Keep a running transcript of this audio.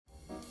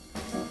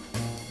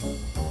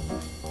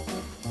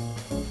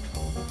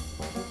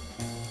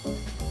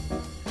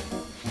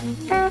Welcome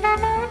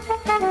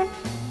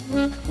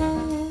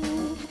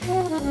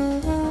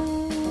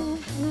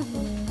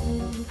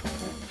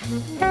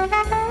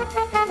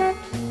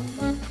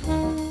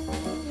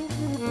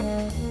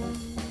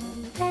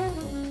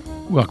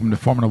to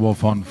Foreman and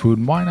Wolf on Food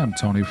and Wine. I'm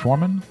Tony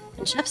Foreman.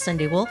 And Chef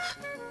Cindy Wolf.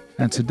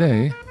 And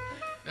today,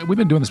 we've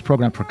been doing this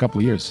program for a couple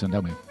of years,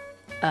 haven't we?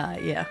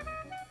 Yeah.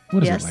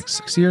 What is it, like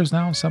 6 years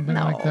now? Something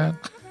like that?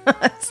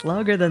 It's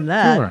longer than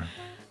that. Sure.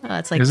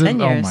 It's like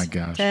 10 years. Oh my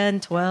gosh. 10,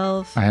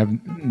 12. I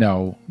have,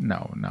 no.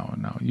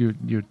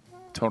 You're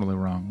totally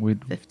wrong.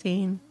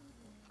 15.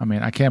 I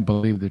mean, I can't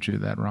believe that you're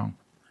that wrong.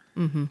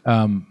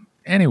 Mm-hmm.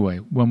 Anyway,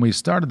 when we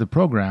started the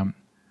program,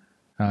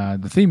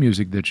 the theme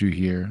music that you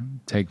hear,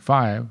 Take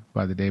 5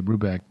 by the Dave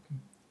Brubeck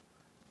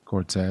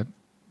Quartet,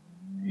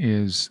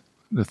 is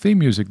the theme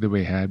music that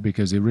we had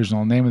because the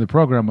original name of the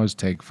program was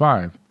Take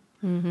 5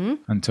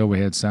 until we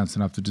had sense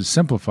enough to just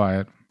simplify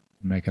it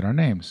and make it our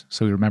names.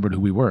 So we remembered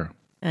who we were.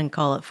 And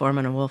call it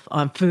Foreman and Wolf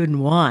on Food and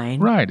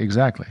Wine. Right,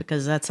 exactly.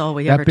 Because that's all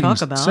we ever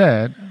talk about.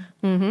 That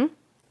being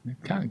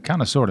said,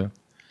 kind of, sort of.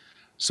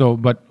 So,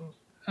 but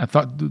I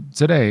thought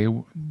today,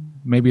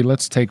 maybe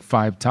let's take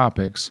 5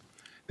 topics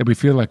that we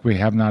feel like we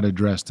have not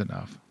addressed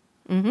enough.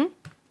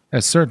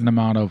 A certain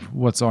amount of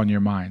what's on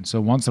your mind.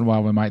 So once in a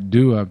while we might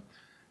do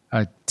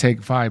a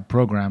Take 5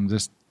 program,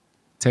 just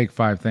take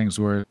 5 things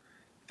we're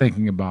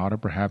thinking about or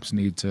perhaps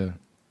need to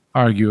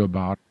argue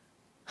about.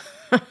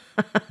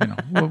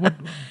 We'll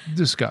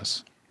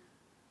discuss.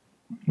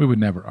 We would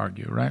never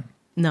argue, right?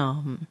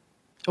 No.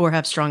 Or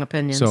have strong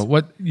opinions.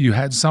 So you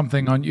had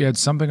something on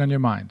your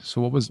mind.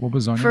 So what was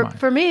on your mind?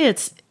 For me,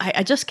 it's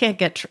I just can't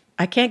get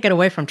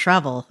away from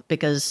travel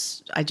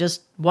because I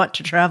just want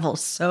to travel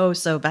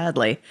so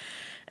badly,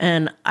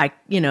 and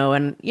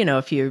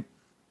if you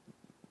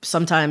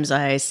sometimes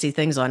I see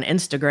things on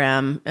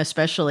Instagram,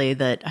 especially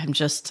that I'm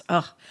just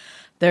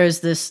there's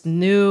this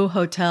new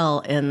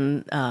hotel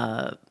in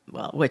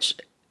which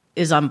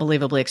is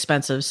unbelievably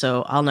expensive,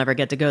 so I'll never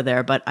get to go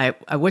there. But I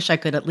wish I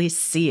could at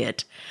least see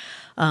it.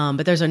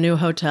 But there's a new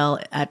hotel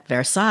at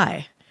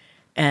Versailles,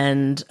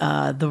 and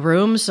the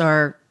rooms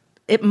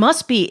it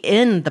must be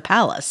in the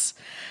palace.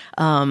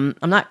 I'm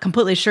not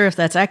completely sure if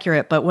that's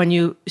accurate, but when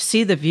you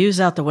see the views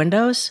out the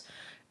windows,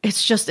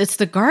 it's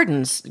the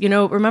gardens.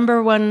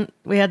 Remember when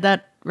we had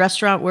that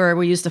restaurant where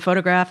we used the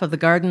photograph of the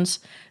gardens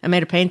and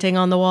made a painting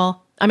on the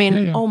wall? I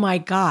mean, Oh my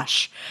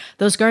gosh,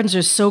 those gardens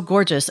are so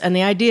gorgeous. And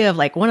the idea of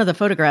one of the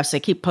photographs they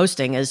keep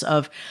posting is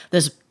of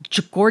this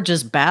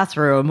gorgeous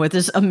bathroom with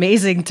this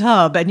amazing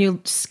tub. And you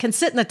can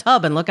sit in the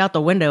tub and look out the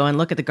window and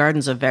look at the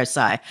gardens of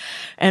Versailles.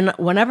 And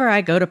whenever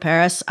I go to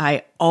Paris,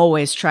 I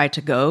always try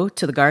to go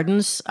to the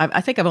gardens. I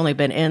think I've only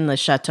been in the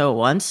chateau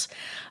once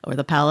or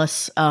the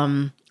palace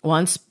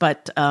once,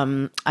 but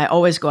I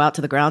always go out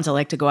to the grounds. I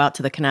like to go out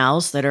to the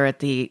canals that are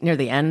near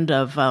the end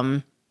of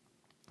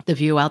the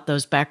view out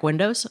those back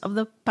windows of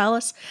the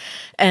palace.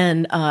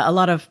 And a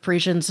lot of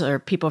Parisians or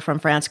people from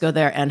France go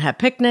there and have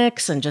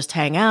picnics and just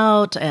hang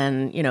out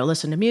and,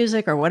 listen to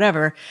music or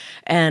whatever.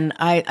 And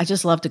I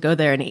just love to go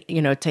there and,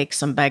 take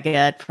some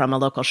baguette from a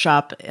local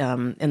shop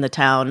in the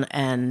town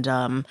and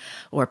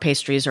or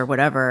pastries or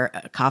whatever,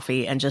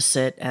 coffee, and just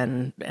sit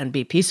and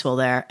be peaceful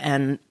there.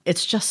 And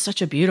it's just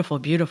such a beautiful,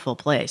 beautiful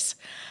place.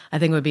 I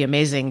think it would be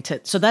amazing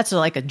so that's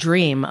like a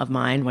dream of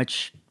mine,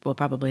 which will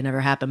probably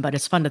never happen, but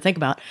it's fun to think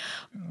about.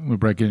 We'll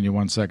break it in you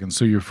 1 second.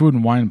 So your food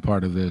and wine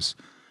part of this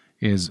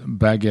is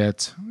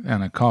baguette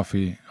and a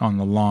coffee on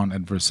the lawn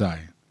at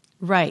Versailles.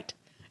 Right.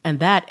 And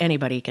that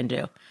anybody can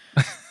do.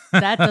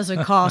 That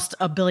doesn't cost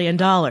 $1 billion.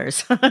 No.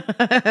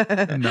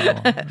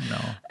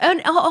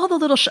 And all the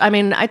little,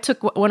 I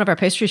took one of our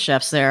pastry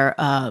chefs there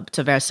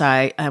to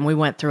Versailles, and we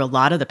went through a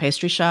lot of the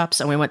pastry shops,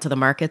 and we went to the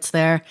markets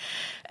there.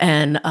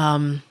 And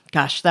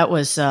gosh, that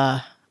was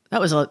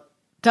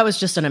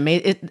just an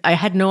amazing. I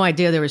had no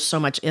idea there was so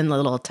much in the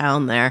little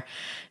town there.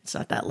 It's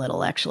not that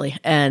little, actually.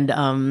 And,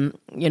 I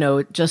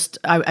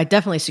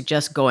definitely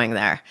suggest going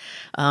there.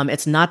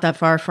 It's not that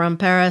far from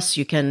Paris.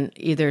 You can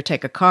either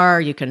take a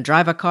car, you can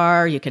drive a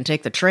car, you can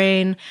take the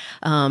train.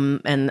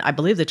 And I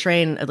believe the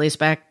train, at least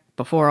back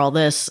before all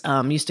this,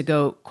 used to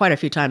go quite a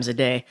few times a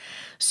day.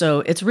 So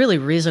it's really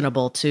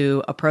reasonable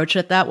to approach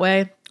it that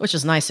way, which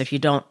is nice if you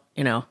don't,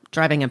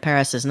 driving in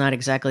Paris is not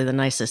exactly the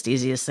nicest,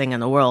 easiest thing in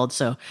the world.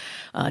 So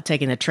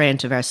taking the train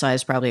to Versailles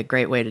is probably a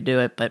great way to do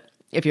it. But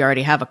if you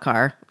already have a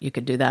car, you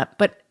could do that.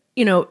 But,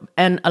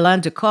 and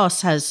Alain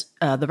Ducasse has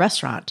the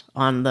restaurant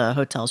on the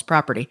hotel's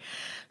property.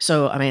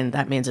 So,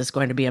 that means it's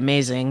going to be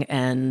amazing.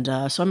 And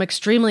so I'm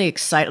extremely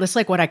excited. It's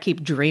like what I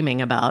keep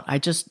dreaming about. I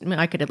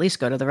could at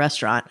least go to the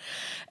restaurant.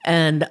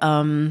 And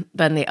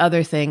then the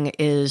other thing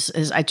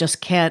is I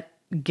just can't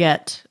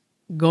get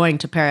going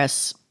to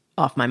Paris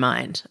off my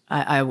mind.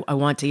 I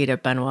want to eat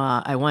at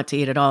Benoit. I want to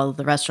eat at all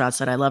the restaurants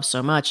that I love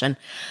so much. And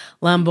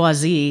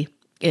L'Amboisie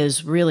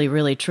is really,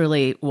 really,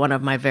 truly one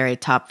of my very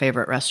top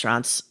favorite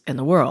restaurants in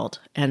the world.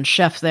 And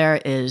chef there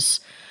he's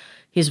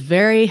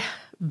very,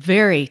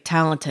 very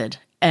talented,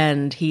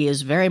 and he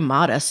is very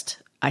modest,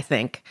 I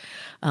think.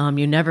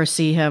 You never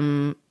see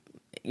him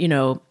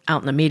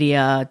out in the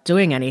media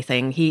doing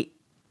anything. He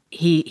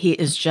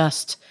is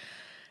just,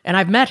 and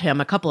I've met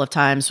him a couple of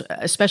times,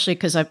 especially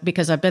because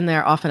I've been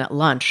there often at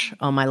lunch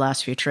on my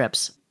last few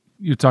trips.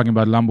 You're talking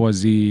about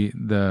Lamboisie,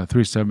 the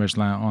 3-star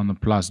Michelin on the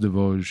Place de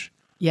Vosges.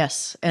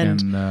 Yes,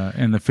 and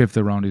in the 5th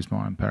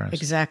arrondissement in Paris.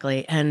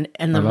 Exactly, and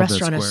the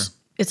restaurant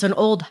it's an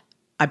old,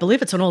 I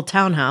believe it's an old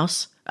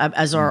townhouse,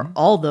 as are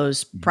all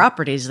those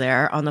properties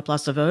there on the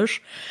Place de Vosges,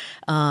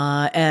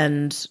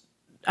 and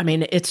I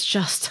mean it's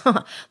just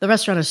the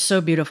restaurant is so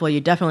beautiful.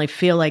 You definitely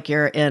feel like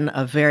you're in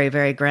a very,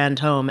 very grand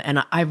home,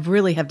 and I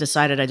really have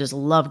decided I just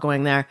love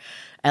going there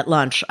at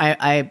lunch.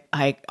 I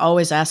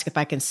always ask if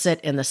I can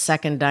sit in the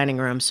second dining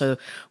room. So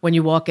when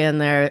you walk in,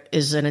 there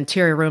is an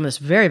interior room that's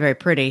very, very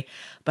pretty,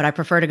 but I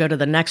prefer to go to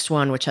the next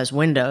one, which has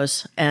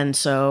windows. And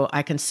so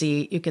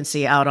you can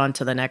see out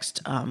onto the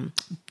next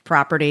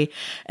property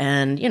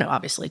and,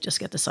 obviously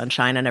just get the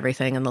sunshine and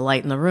everything and the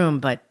light in the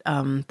room. But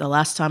the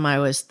last time I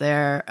was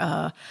there,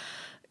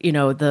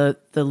 the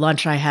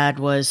lunch I had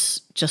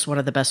was just one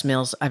of the best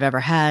meals I've ever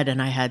had. And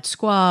I had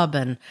squab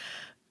and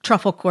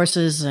truffle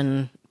courses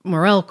and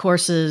morel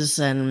courses,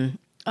 and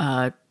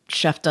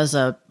chef does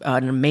an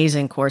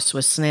amazing course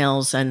with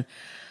snails and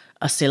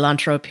a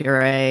cilantro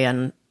puree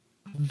and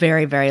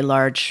very, very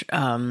large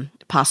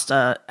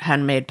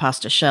handmade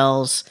pasta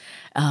shells,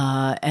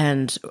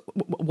 and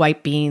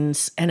white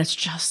beans. And it's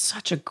just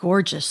such a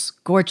gorgeous,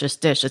 gorgeous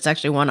dish. It's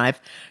actually one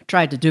I've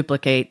tried to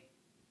duplicate,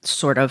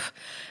 sort of.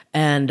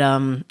 And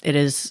it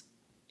is,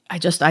 I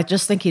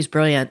just think he's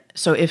brilliant.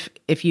 So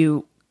if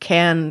you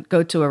can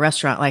go to a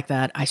restaurant like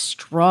that, I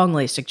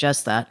strongly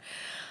suggest that.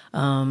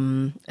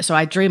 So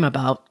I dream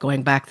about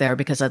going back there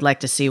because I'd like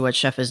to see what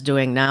chef is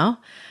doing now.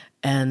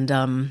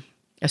 And,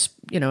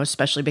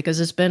 especially because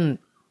it's been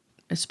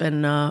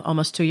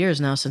almost 2 years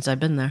now since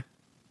I've been there.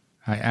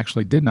 I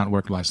actually did not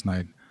work last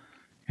night,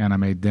 and I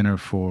made dinner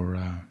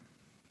for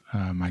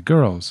my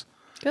girls.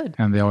 Good.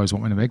 And they always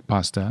want me to make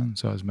pasta, and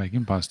so I was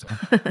making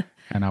pasta.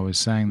 And I was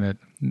saying that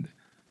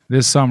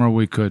this summer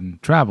we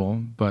couldn't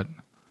travel, but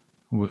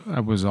I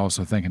was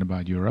also thinking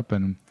about Europe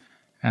and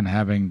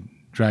having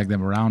dragged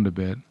them around a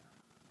bit.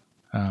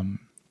 I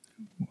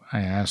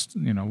asked,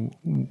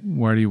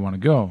 where do you want to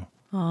go?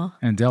 Aww.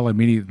 And Del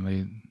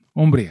immediately,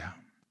 Umbria.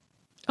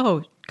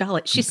 Oh,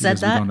 golly. She said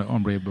because that? We've gone to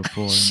Umbria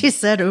before. She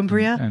said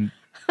Umbria? And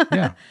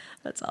yeah.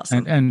 That's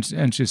awesome.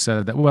 And she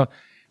said that. Well,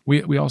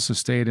 we also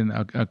stayed in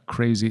a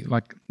crazy, it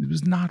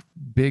was not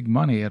big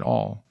money at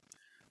all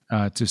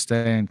to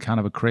stay in kind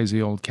of a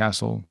crazy old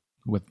castle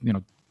with,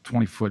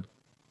 20-foot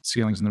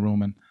ceilings in the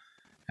room,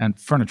 and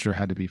furniture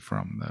had to be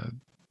from the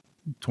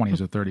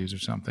 20s or 30s or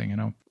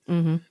something,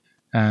 Mm-hmm.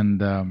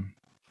 And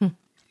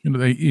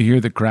you hear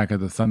the crack of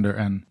the thunder,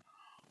 and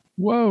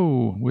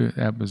whoa,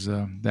 that was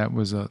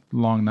a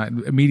long night.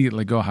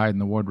 Immediately go hide in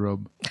the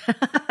wardrobe.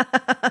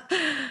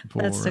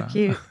 That's so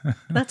cute.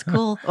 That's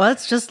cool. Well,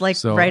 that's just like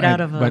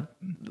out of an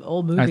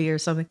old movie or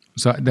something.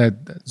 So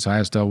I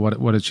asked her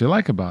what did she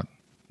like about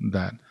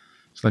that.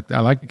 It's like, I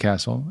liked the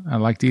castle. I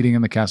liked eating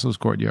in the castle's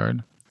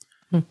courtyard.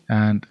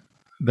 And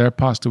their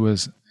pasta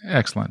was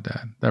excellent,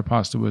 Dad. Their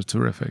pasta was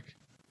terrific.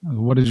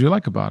 What did you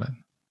like about it?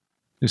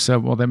 They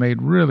said, well, they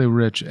made really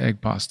rich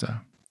egg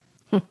pasta.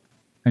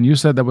 And you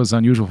said that was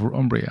unusual for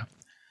Umbria.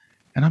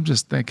 And I'm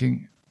just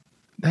thinking,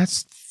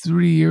 that's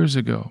 3 years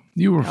ago.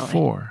 You were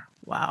 4.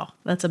 Wow,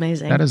 that's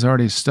amazing. That is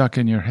already stuck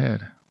in your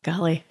head.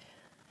 Golly.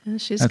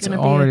 That's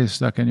already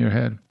stuck in your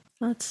head.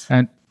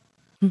 And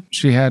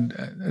she had,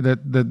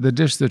 the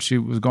dish that she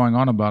was going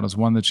on about is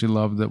one that she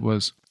loved that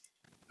was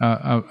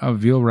a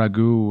veal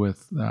ragu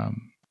with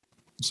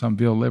some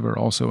veal liver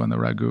also in the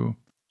ragu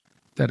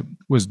that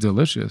was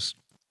delicious.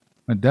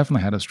 It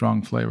definitely had a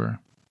strong flavor.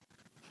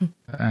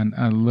 And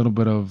a little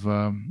bit of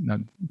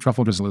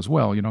truffle drizzle as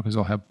well, because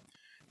they'll have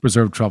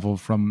preserved truffle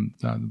from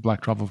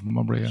black truffle from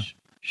Umbria.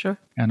 Sure.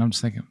 And I'm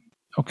just thinking,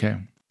 okay,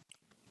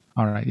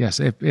 all right, yes,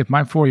 if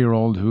my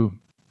 4-year-old who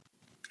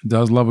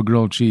does love a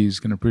grilled cheese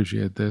can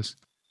appreciate this,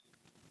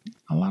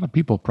 a lot of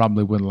people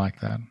probably wouldn't like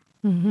that.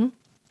 Mm-hmm.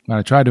 But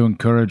I try to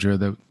encourage her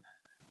that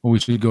we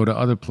should go to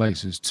other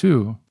places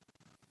too.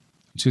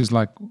 She's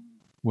like,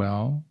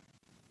 well,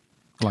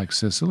 like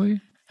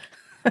Sicily?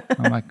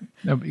 I'm like,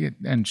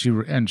 and she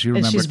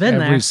remembered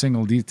every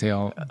single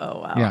detail.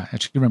 Oh, wow. Yeah,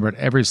 and she remembered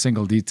every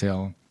single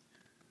detail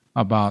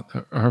about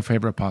her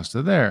favorite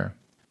pasta there,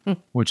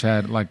 which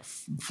had like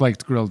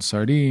flaked grilled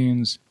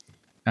sardines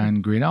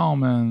and green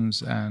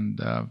almonds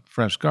and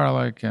fresh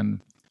garlic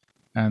and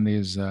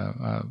these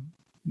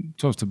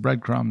toasted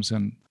breadcrumbs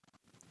and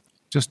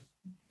just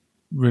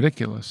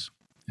ridiculous.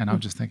 And I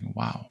was just thinking,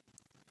 wow.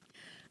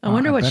 I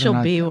wonder what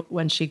she'll be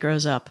when she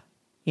grows up.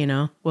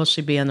 Will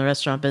she be in the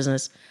restaurant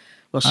business?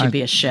 Will she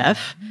be a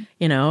chef,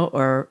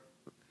 or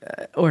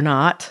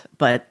not?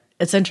 But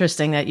it's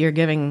interesting that you're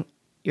giving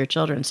your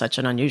children such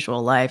an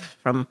unusual life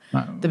from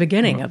the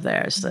beginning of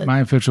theirs.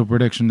 My official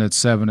prediction at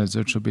 7 is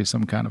that she'll be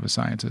some kind of a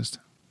scientist.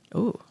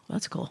 Ooh,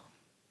 that's cool.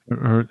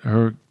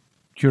 Her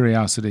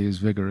curiosity is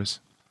vigorous.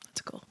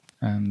 That's cool.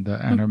 And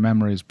her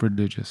memory is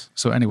prodigious.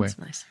 So anyway, that's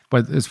nice.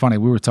 But it's funny.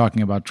 We were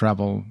talking about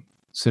travel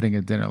sitting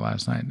at dinner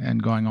last night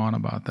and going on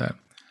about that.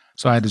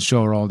 So I had to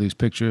show her all these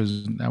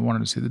pictures. I wanted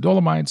to see the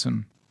Dolomites,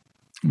 and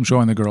I'm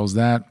showing the girls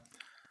that.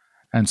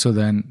 And so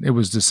then it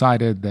was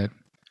decided that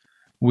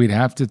we'd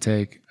have to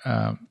take,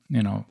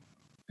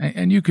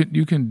 and you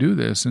can do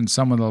this in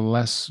some of the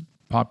less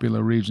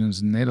popular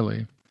regions in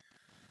Italy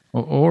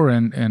or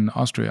in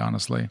Austria,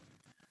 honestly.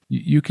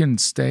 You can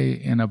stay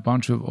in a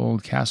bunch of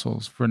old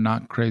castles for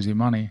not crazy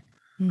money.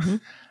 Mm-hmm.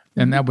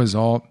 And that was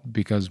all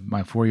because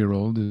my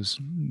 4-year-old is,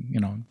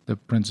 the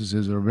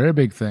princesses are a very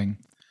big thing.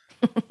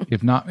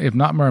 if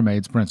not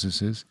mermaids,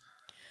 princesses.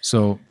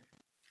 So,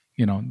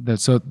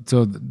 so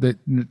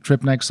the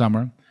trip next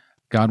summer,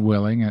 God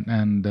willing,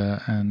 and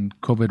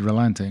COVID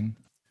relenting,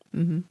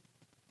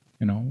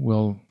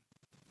 we'll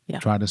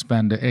try to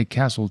spend a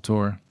castle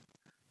tour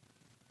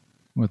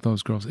with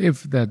those girls,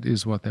 if that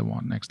is what they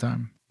want next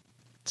time.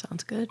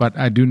 Sounds good. But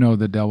I do know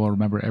that Dell will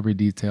remember every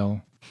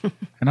detail.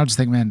 And I'll just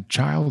think, man,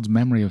 child's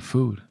memory of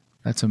food,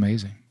 that's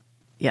amazing.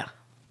 Yeah.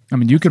 I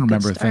mean, you can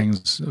remember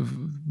things,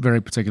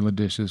 very particular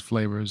dishes,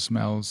 flavors,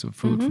 smells of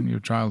food from your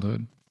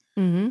childhood.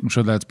 Mm-hmm. I'm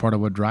sure that's part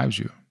of what drives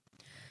you.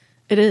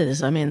 It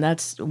is. I mean,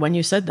 that's when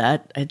you said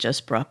that, it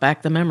just brought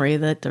back the memory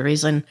that the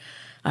reason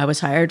I was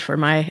hired for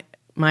my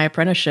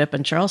apprenticeship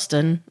in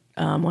Charleston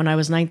when I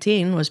was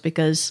 19 was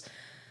because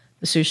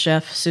the sous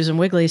chef, Susan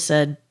Wigley,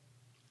 said,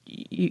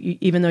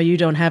 even though you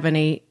don't have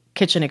any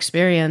kitchen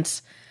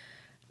experience,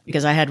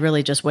 because I had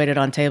really just waited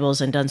on tables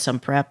and done some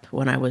prep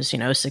when I was,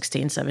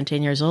 16,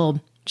 17 years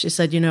old. She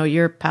said,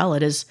 your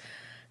palate is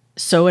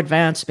so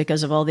advanced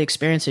because of all the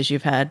experiences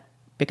you've had,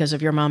 because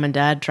of your mom and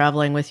dad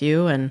traveling with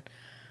you and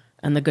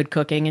the good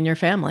cooking in your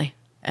family.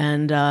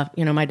 And,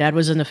 my dad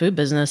was in the food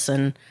business,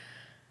 and,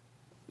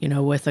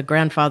 with a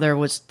grandfather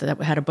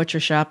that had a butcher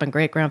shop and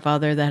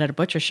great-grandfather that had a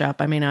butcher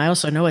shop. I mean, I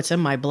also know it's in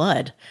my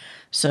blood.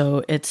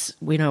 So it's,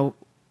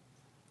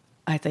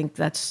 I think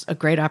that's a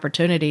great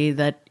opportunity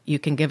that you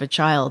can give a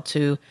child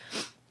to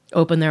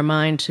open their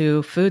mind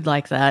to food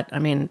like that. I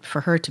mean,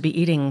 for her to be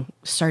eating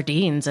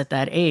sardines at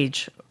that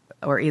age,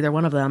 or either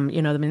one of them,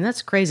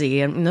 that's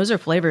crazy. And those are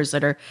flavors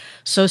that are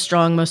so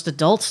strong. Most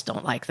adults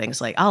don't like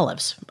things like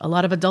olives. A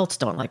lot of adults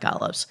don't like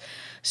olives.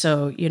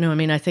 So,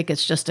 I think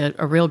it's just a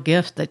real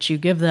gift that you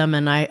give them.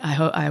 And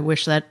I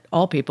wish that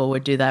all people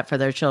would do that for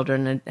their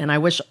children. And I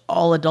wish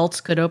all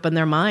adults could open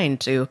their mind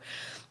to,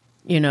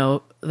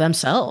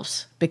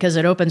 themselves, because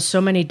it opens so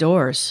many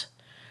doors.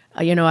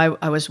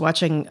 I was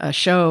watching a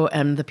show,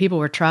 and the people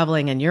were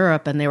traveling in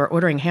Europe, and they were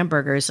ordering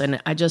hamburgers,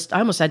 and I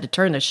almost had to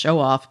turn the show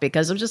off,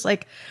 because I'm just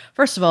like,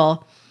 first of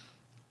all,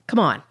 come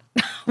on.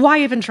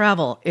 Why even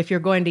travel if you're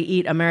going to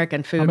eat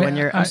American food when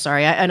you're, I'm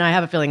sorry, and I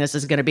have a feeling this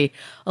is going to be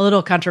a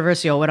little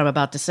controversial, what I'm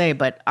about to say,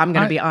 but I'm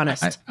going to be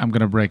honest. I'm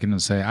going to break in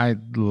and say, I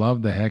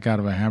love the heck out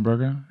of a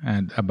hamburger,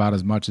 and about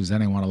as much as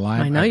anyone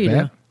alive. I know you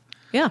do.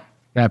 Yeah.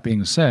 That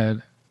being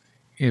said,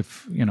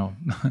 if,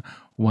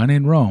 when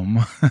in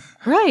Rome.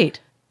 Right.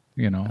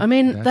 I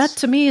mean, that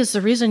to me is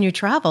the reason you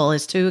travel,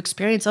 is to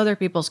experience other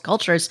people's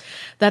cultures.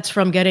 That's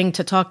from getting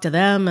to talk to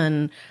them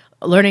and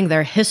learning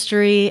their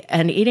history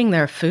and eating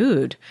their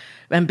food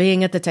and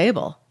being at the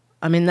table.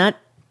 I mean,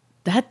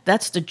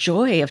 that's the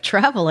joy of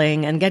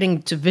traveling and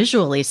getting to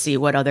visually see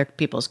what other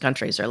people's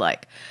countries are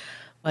like.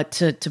 But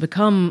to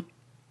become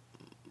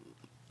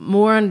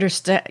more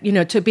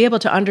to be able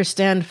to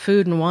understand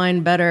food and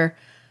wine better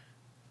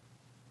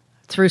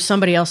through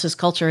somebody else's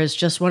culture is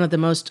just one of the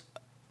most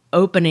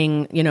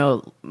opening,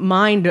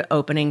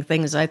 mind-opening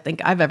things I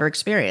think I've ever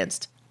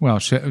experienced. Well,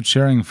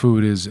 sharing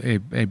food is a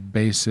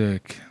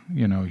basic,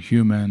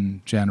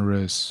 human,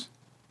 generous,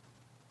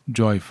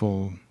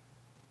 joyful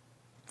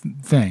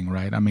thing,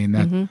 right? I mean,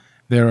 that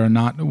there are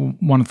not,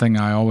 one thing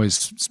I always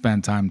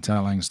spend time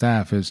telling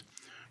staff is,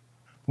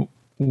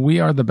 we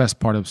are the best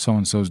part of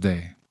so-and-so's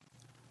day.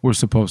 We're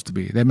supposed to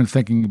be. They've been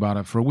thinking about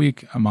it for a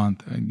week, a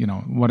month,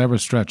 whatever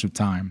stretch of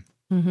time.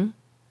 Mm-hmm.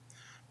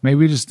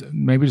 Maybe just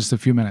a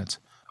few minutes.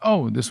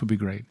 Oh, this would be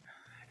great.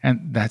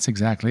 And that's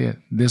exactly it.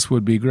 This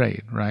would be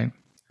great, right?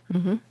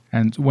 Mm-hmm.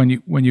 And when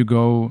you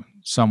go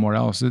somewhere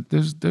else,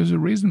 there's a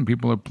reason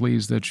people are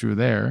pleased that you're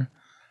there.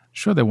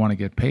 Sure, they want to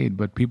get paid,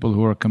 but people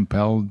who are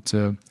compelled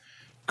to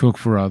cook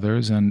for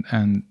others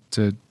and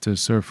to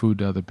serve food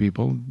to other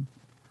people,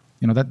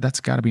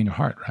 that's got to be in your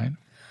heart, right?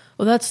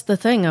 Well, that's the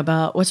thing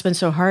about what's been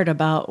so hard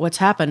about what's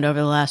happened over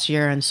the last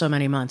year and so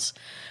many months.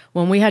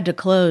 When we had to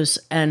close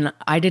and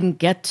I didn't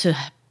get to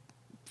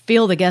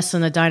feel the guests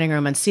in the dining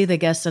room and see the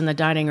guests in the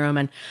dining room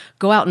and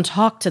go out and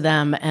talk to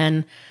them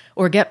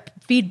or get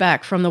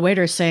feedback from the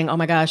waiters saying, oh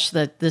my gosh,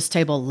 this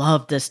table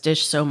loved this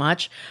dish so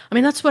much. I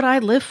mean, that's what I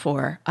live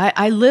for.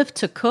 I live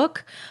to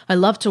cook. I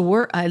love to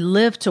work. I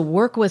live to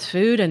work with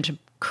food and to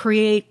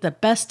create the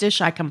best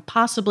dish I can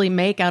possibly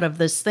make out of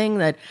this thing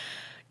that,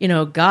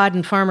 God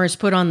and farmers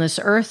put on this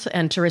earth,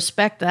 and to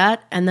respect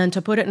that, and then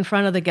to put it in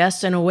front of the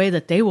guests in a way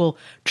that they will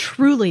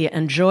truly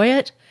enjoy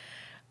it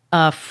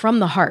from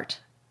the heart.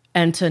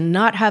 And to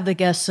not have the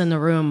guests in the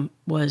room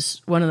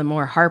was one of the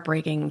more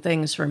heartbreaking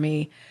things for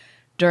me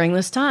during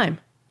this time.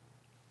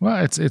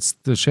 Well, it's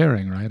the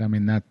sharing, right? I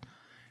mean,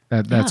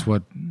 That's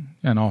what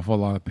an awful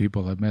lot of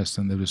people have missed,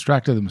 and they've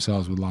distracted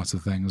themselves with lots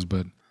of things.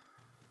 But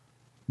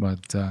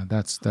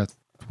that's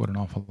what an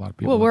awful lot of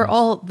people. Well, we're have missed.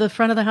 all the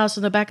front of the house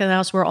and the back of the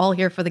house. We're all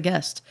here for the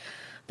guest.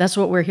 That's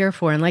what we're here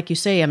for. And like you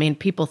say, I mean,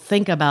 people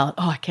think about,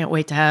 oh, I can't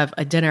wait to have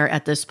a dinner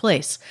at this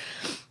place.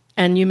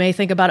 And you may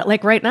think about it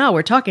like right now,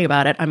 we're talking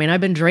about it. I mean, I've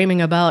been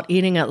dreaming about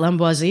eating at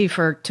Lamboisie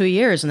for 2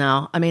 years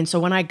now. I mean, so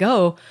when I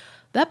go,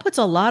 that puts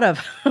a lot of,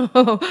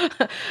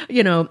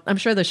 I'm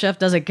sure the chef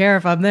doesn't care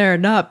if I'm there or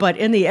not, but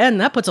in the end,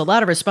 that puts a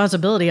lot of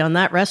responsibility on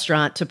that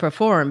restaurant to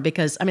perform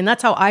because, I mean,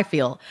 that's how I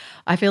feel.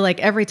 I feel like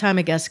every time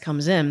a guest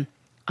comes in,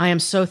 I am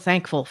so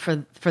thankful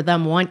for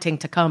them wanting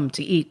to come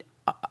to eat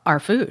our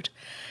food.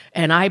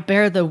 And I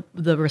bear the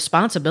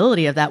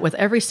responsibility of that with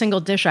every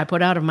single dish I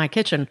put out of my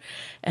kitchen.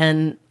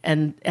 And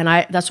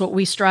I that's what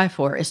we strive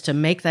for, is to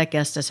make that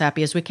guest as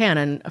happy as we can.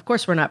 And of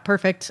course, we're not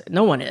perfect.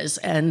 No one is.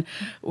 And,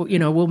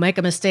 we'll make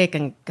a mistake.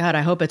 And God,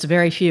 I hope it's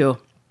very few.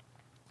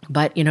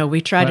 But, we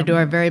try to do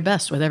our very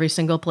best with every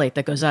single plate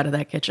that goes out of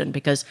that kitchen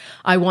because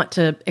I want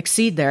to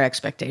exceed their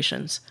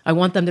expectations. I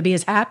want them to be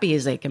as happy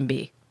as they can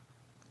be.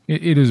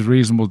 It is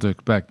reasonable to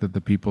expect that the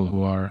people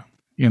who are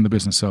in the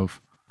business of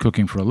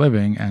cooking for a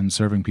living and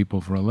serving people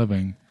for a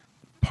living,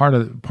 part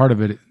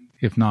of it,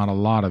 if not a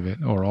lot of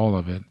it or all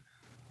of it,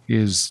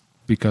 is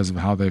because of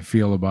how they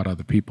feel about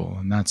other people.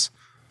 And that's,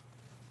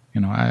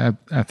 I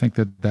think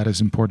that is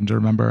important to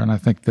remember. And I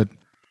think that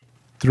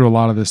through a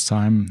lot of this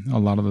time, a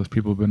lot of those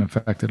people have been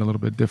affected a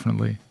little bit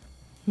differently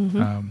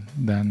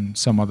than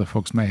some other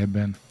folks may have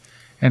been.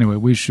 Anyway,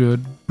 we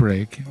should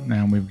break,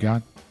 and we've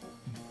got,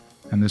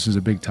 and this is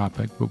a big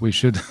topic, but we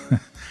should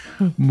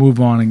move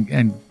on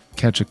and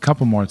catch a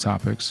couple more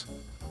topics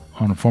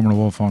on Foreman and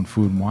Wolf on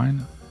Food and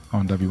Wine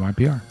on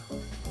WYPR.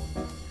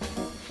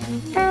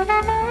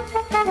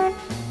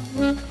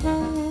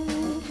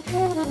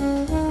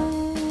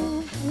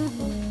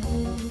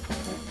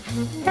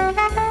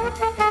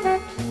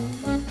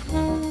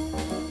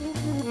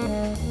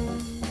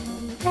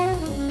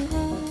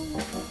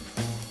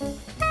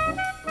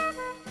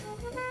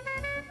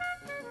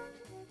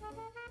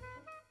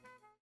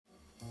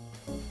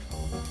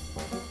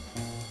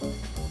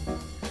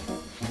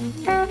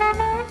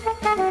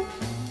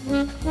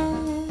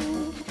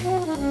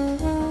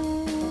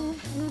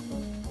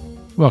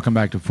 Welcome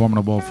back to Foreman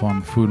and Wolf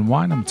on Food and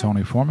Wine. I'm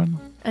Tony Foreman.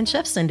 And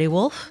Chef Cindy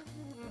Wolf.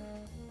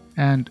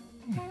 And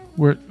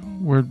we're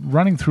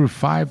running through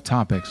 5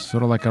 topics,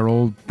 sort of like our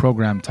old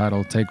program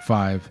title, Take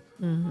 5.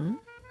 Mm-hmm.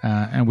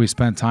 And we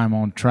spent time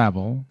on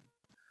travel.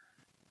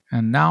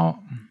 And now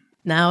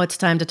it's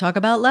time to talk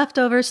about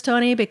leftovers,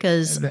 Tony,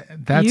 because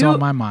that's on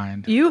my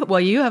mind. You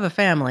have a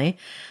family,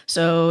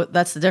 so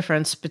that's the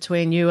difference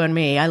between you and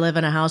me. I live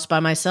in a house by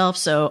myself,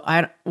 so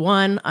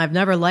I've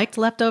never liked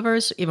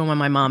leftovers, even when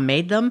my mom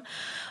made them.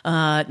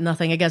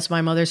 Nothing against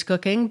my mother's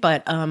cooking,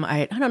 but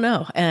I don't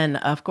know. And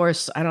of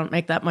course, I don't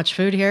make that much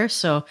food here,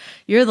 so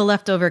you're the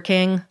leftover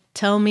king.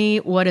 Tell me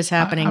what is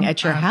happening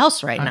at your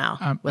house right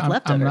now with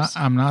leftovers.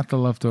 I'm not the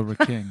leftover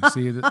king.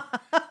 See,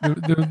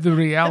 the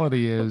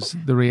reality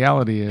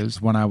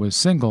is when I was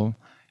single,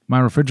 my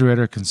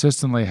refrigerator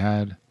consistently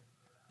had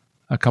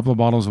a couple of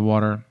bottles of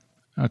water,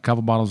 a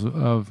couple of bottles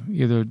of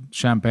either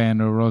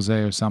champagne or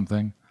rosé or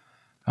something,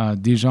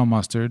 Dijon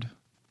mustard,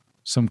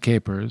 some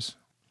capers.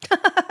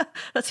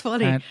 That's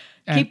funny.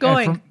 Keep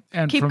going.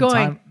 Keep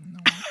going.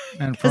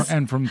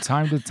 And from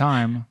time to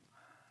time,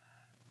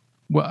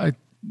 well,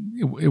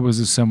 it was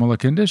a similar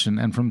condition,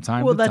 and from time to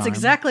time. Well, that's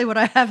exactly what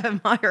I have in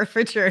my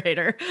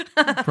refrigerator.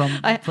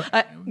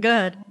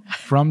 Good.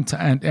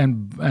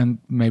 And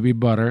maybe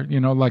butter,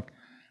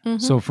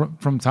 So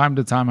from time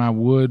to time, I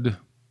would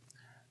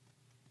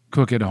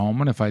cook at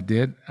home, and if I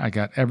did, I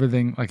got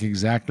everything like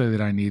exactly that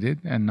I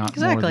needed, and not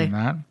more than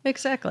that.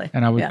 Exactly.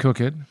 And I would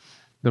cook it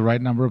the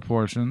right number of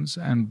portions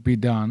and be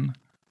done,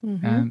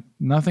 and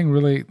nothing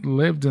really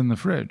lived in the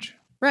fridge.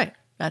 Right.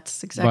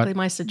 That's exactly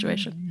my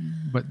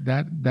situation. But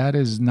that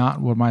is not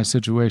what my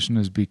situation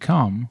has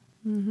become.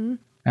 Mm-hmm.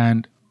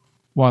 And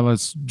while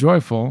it's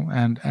joyful,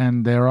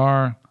 and there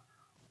are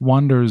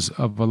wonders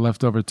of a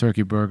leftover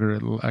turkey burger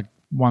at like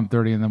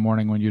 1:30 in the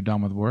morning when you're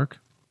done with work,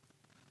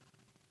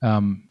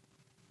 the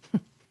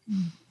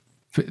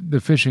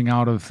fishing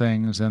out of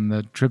things and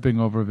the tripping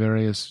over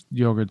various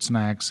yogurt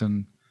snacks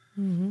and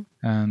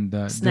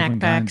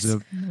different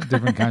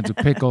kinds of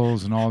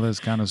pickles and all this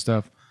kind of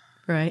stuff.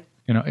 Right.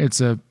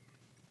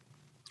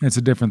 It's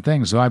a different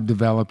thing. So I've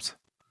developed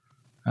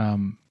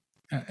an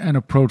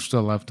approach to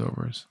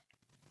leftovers.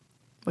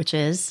 Which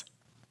is?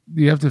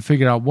 You have to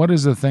figure out what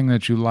is the thing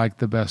that you like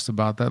the best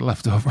about that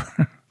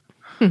leftover.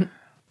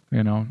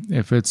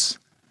 If it's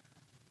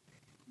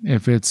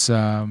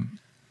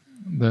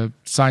the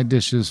side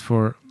dishes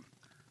for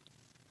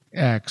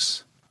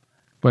X,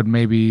 but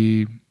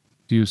maybe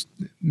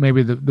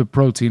the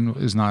protein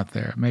is not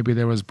there. Maybe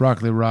there was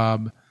broccoli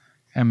rabe,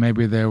 and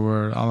maybe there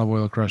were olive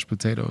oil crushed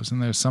potatoes,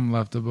 and there's some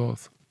left of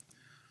both.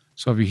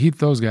 So if you heat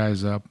those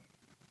guys up,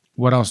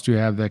 what else do you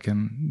have that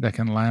can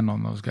land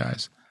on those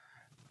guys?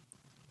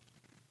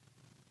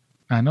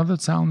 I know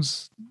that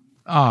sounds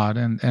odd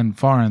and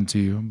foreign to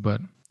you,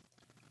 but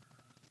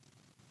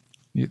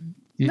you,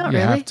 Not you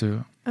have really.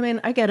 to. I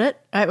mean, I get it.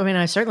 I mean,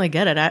 I certainly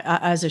get it.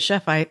 As a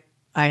chef,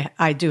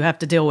 I do have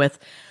to deal with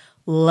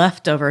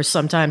leftovers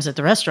sometimes at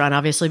the restaurant,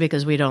 obviously,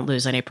 because we don't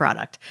lose any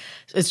product.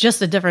 It's just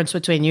the difference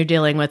between you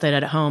dealing with it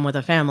at home with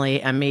a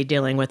family and me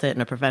dealing with it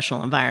in a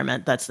professional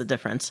environment. That's the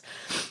difference.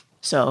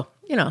 So,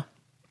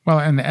 Well,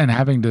 and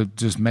having to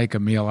just make a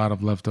meal out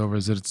of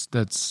leftovers,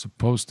 that's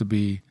supposed to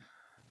be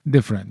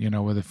different,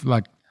 with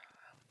like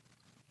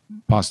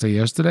pasta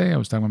yesterday. I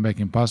was talking about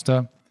making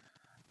pasta.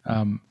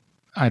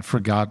 I'd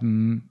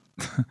forgotten,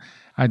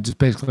 I'd just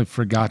basically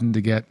forgotten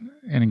to get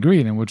an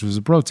ingredient, which was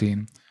a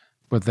protein,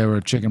 but there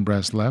were chicken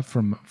breasts left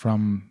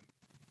from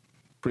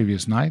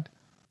previous night.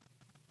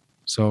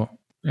 So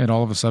it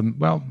all of a sudden,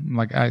 well,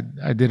 like I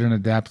did an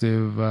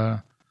adaptive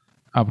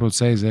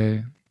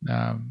abruzzese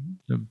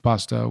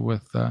pasta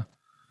with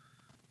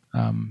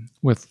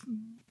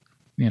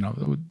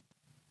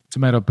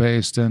tomato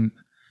paste and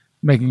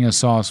making a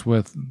sauce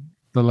with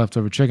the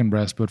leftover chicken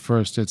breast. But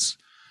first, it's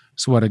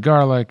sweated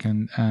garlic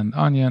and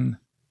onion,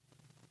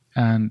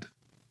 and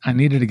I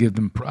needed to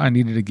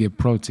give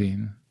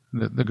protein.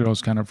 The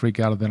girls kind of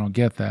freak out if they don't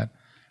get that,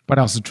 but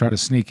I also try to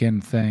sneak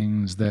in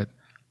things that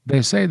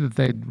they say that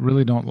they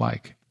really don't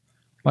like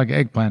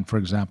eggplant, for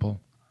example.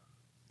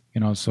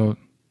 So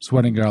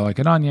sweating garlic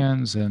and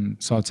onions and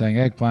sautéing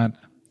eggplant,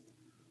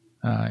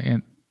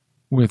 in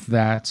with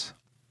that,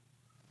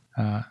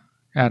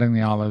 adding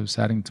the olives,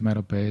 adding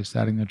tomato paste,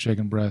 adding the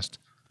chicken breast,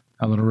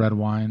 a little red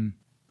wine,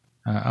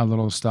 a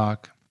little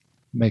stock,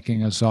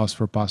 making a sauce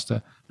for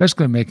pasta,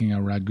 basically making a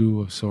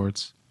ragu of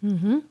sorts.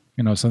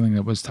 Something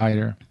that was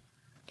tighter,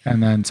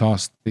 and then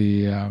tossed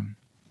the.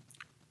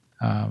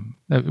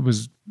 It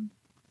was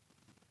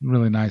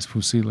really nice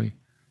fusilli,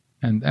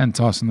 and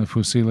tossing the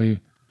fusilli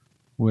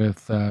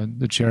with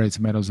the cherry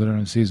tomatoes that are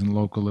in season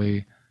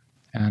locally,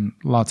 and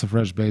lots of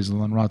fresh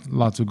basil and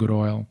lots of good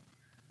oil,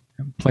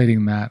 and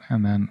plating that,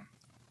 and then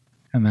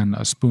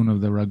a spoon of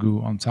the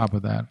ragu on top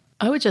of that.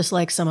 I would just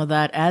like some of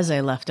that as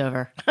a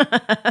leftover.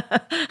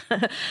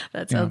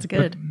 That sounds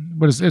good.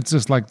 But it's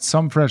just like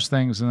some fresh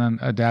things and then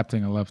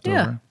adapting a leftover.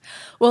 Yeah.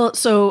 Well,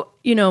 so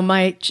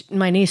my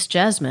niece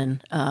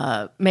Jasmine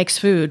makes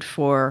food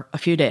for a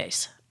few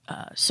days,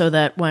 so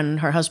that when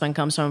her husband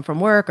comes home from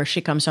work or she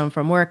comes home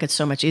from work, it's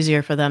so much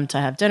easier for them to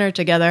have dinner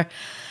together.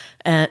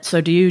 And so,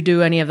 do you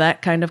do any of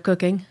that kind of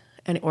cooking,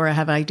 or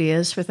have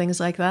ideas for things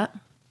like that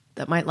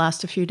might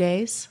last a few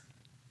days?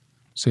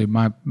 See,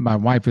 my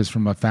wife is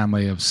from a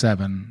family of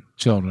 7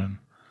 children,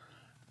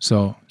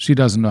 so she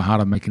doesn't know how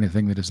to make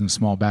anything that is in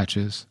small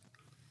batches.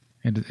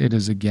 It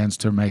is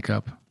against her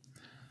makeup.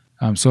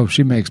 So if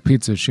she makes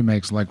pizza, she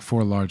makes like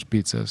 4 large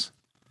pizzas.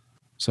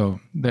 So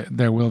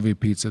there will be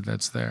pizza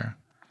that's there.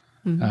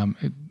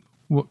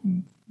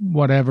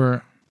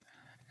 Whatever.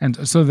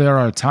 And so there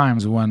are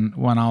times when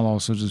I'll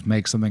also just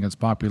make something that's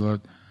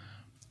popular,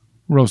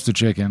 roast a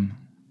chicken,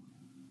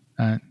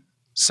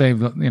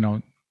 save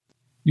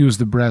use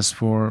the breast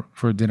for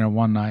dinner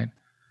one night,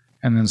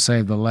 and then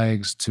save the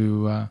legs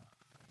to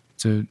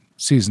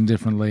season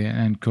differently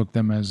and cook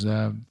them as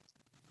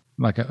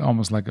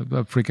almost like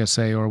a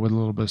fricassee or with a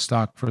little bit of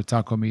stock for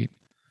taco meat,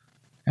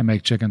 and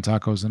make chicken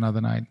tacos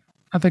another night.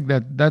 I think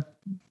that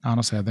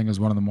honestly, I think is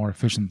one of the more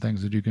efficient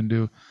things that you can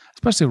do,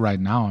 especially right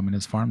now. I mean,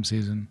 it's farm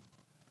season.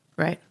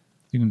 Right.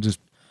 You can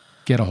just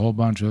get a whole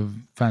bunch of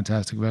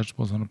fantastic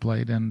vegetables on a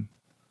plate and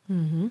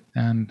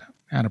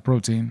add a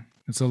protein.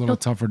 It's a little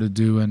tougher to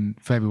do in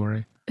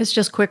February. It's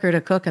just quicker to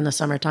cook in the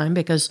summertime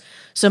because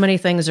so many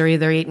things are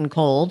either eaten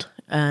cold,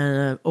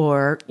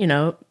 or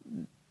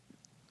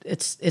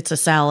it's a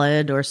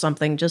salad or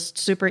something just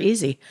super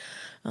easy.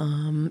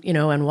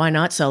 And why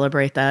not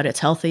celebrate that? It's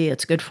healthy,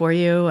 it's good for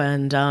you,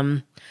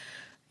 and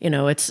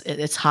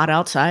it's hot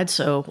outside,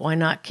 so why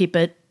not keep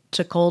it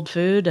to cold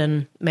food?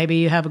 And maybe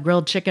you have a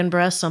grilled chicken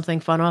breast,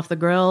 something fun off the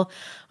grill,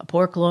 a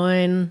pork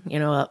loin,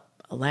 a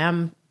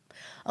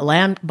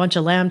bunch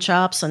of lamb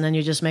chops, and then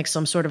you just make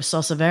some sort of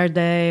salsa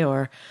verde,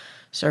 or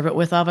serve it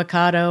with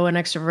avocado and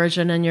extra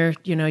virgin and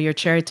your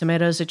cherry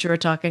tomatoes that you were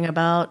talking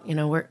about.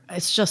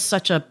 It's just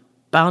such a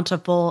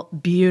bountiful,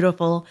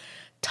 beautiful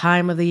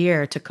time of the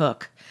year to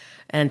cook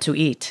and to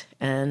eat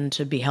and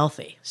to be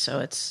healthy. So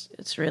it's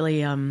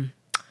really and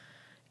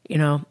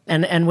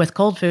with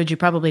cold food you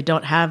probably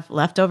don't have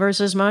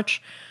leftovers as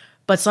much.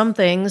 But some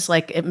things,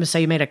 like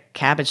say you made a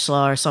cabbage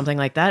slaw or something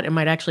like that, it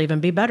might actually even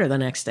be better the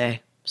next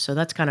day. So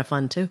that's kind of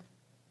fun too.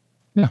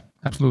 Yeah,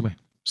 absolutely.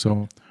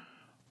 So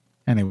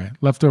anyway,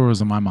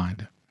 leftovers on my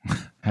mind,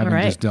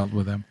 having just dealt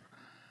with them.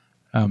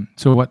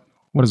 So what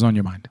is on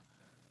your mind?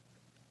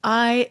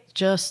 I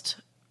just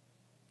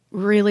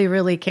really,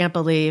 really can't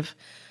believe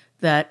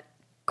that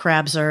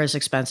crabs are as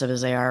expensive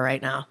as they are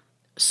right now.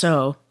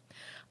 So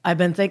I've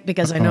been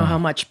because I know how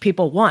much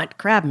people want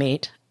crab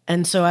meat.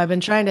 And so I've been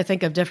trying to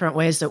think of different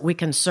ways that we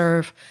can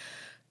serve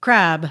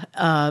crab.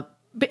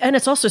 And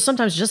it's also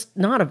sometimes just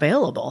not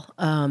available,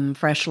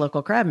 fresh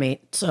local crab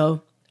meat.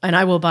 So, and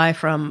I will buy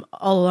from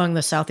all along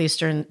the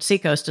southeastern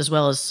seacoast as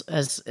well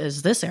as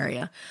this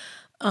area.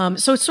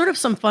 So it's sort of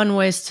some fun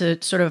ways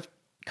to sort of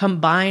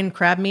combine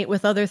crab meat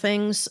with other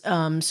things,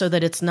 so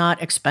that it's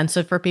not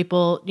expensive for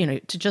people.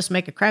 To just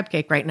make a crab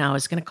cake right now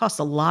is going to cost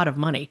a lot of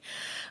money.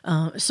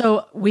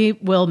 So we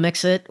will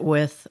mix it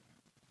with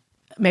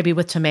maybe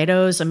with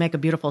tomatoes and make a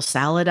beautiful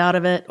salad out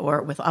of it,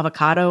 or with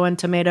avocado and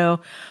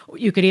tomato.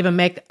 You could even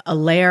make a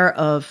layer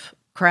of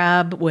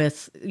crab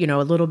with,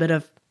 a little bit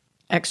of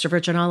extra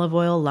virgin olive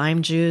oil,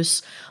 lime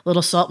juice, a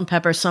little salt and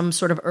pepper, some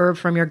sort of herb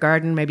from your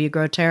garden. Maybe you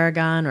grow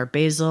tarragon or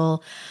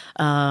basil.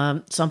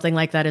 Something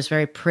like that is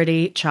very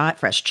pretty.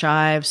 Fresh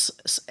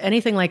chives,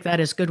 anything like that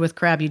is good with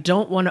crab. You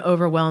don't want to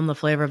overwhelm the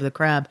flavor of the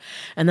crab.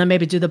 And then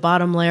maybe do the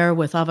bottom layer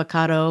with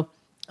avocado,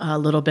 a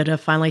little bit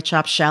of finely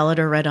chopped shallot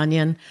or red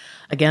onion.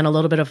 Again, a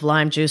little bit of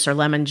lime juice or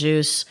lemon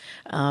juice,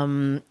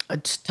 a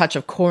touch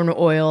of corn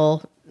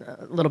oil,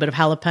 a little bit of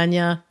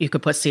jalapeno. You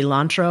could put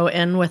cilantro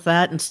in with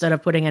that instead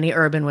of putting any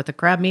herb in with the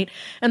crab meat.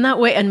 And that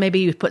way, and maybe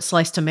you put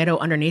sliced tomato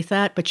underneath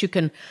that. But you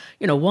can,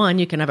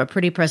 you can have a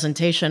pretty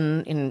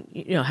presentation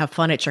and, have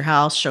fun at your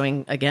house,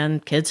 showing, again,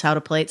 kids how to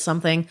plate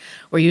something.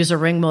 Or use a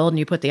ring mold and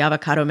you put the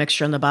avocado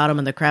mixture on the bottom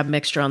and the crab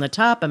mixture on the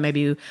top. And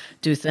maybe you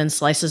do thin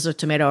slices of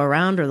tomato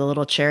around, or the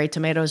little cherry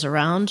tomatoes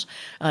around.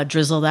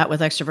 Drizzle that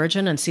with extra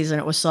virgin and season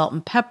it with salt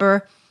and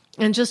pepper.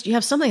 And just, you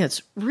have something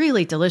that's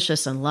really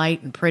delicious and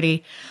light and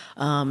pretty.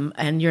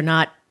 And you're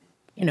not,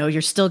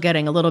 you're still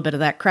getting a little bit of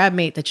that crab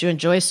meat that you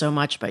enjoy so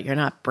much, but you're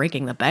not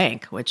breaking the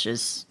bank, which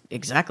is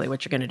exactly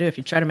what you're going to do if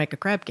you try to make a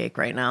crab cake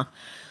right now.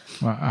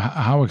 Well,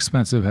 how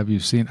expensive have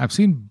you seen? I've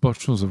seen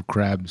bushels of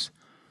crabs,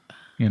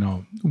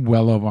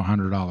 well over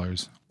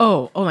 $100.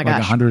 Oh my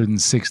gosh.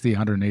 $160,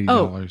 $180.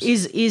 Oh,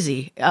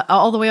 easy.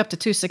 All the way up to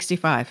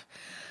 $265.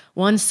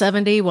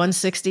 170,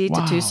 160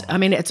 Wow. to 2. I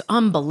mean, it's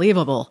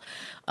unbelievable.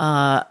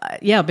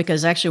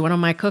 Because actually one of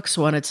my cooks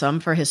wanted some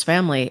for his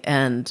family.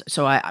 And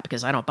so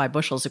because I don't buy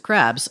bushels of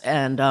crabs.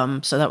 And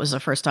so that was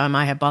the first time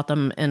I had bought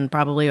them in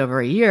probably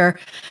over a year.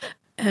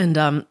 And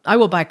I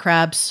will buy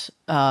crabs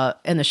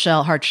in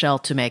the hard shell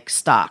to make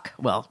stock.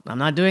 Well, I'm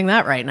not doing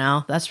that right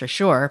now, that's for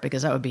sure,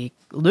 because that would be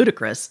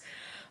ludicrous.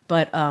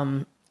 But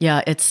hard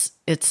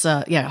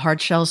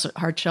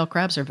shell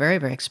crabs are very,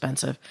 very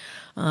expensive.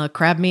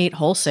 Crab meat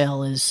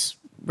wholesale is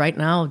right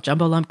now,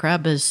 jumbo lump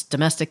crab is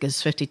domestic is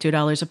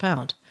 $52 a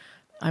pound.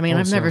 I mean,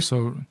 Wholesale, I've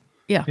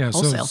never.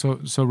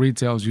 Wholesale. So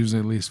retail is usually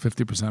at least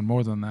 50%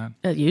 more than that.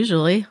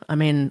 Usually, I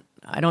mean,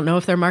 I don't know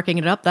if they're marking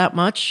it up that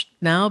much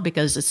now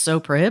because it's so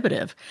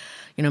prohibitive.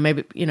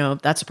 Maybe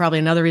that's probably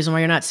another reason why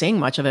you're not seeing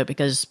much of it,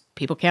 because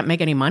people can't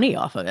make any money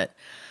off of it.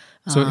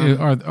 So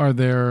are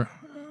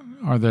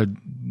there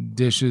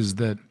dishes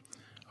that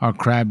are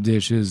crab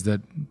dishes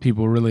that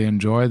people really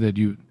enjoy that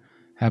you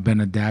have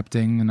been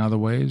adapting in other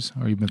ways,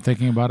 or you've been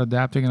thinking about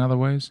adapting in other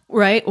ways?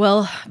 Right.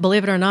 Well,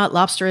 believe it or not,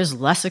 lobster is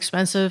less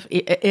expensive.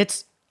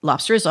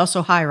 Lobster is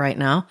also high right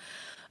now.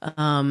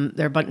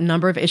 There are a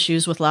number of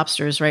issues with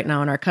lobsters right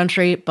now in our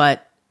country,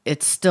 but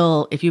it's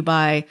still, if you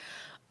buy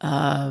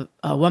a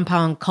 1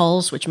 pound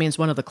culls, which means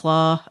one of the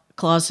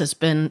claws has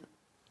been,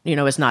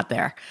 is not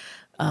there.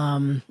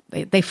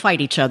 They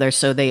fight each other,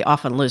 so they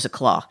often lose a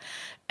claw.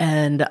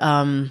 And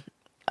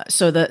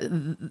so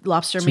the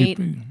lobster meat,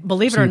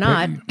 believe it or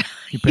not,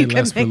 you pay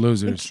less for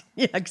losers.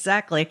 Yeah,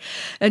 exactly.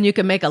 And you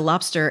can make a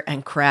lobster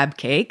and crab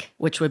cake,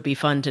 which would be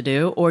fun to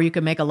do, or you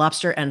can make a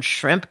lobster and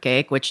shrimp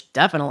cake, which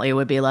definitely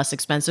would be less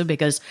expensive,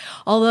 because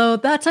although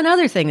that's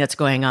another thing that's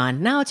going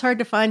on now, it's hard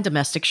to find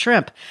domestic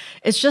shrimp.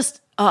 It's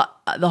just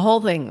the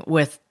whole thing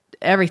with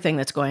everything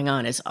that's going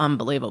on is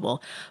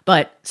unbelievable.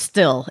 But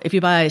still, if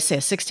you buy, say, a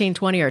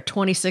 1620 or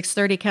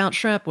 2630 count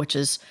shrimp,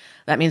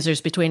 that means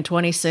there's between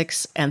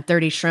 26 and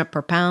 30 shrimp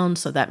per pound.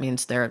 So that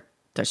means they're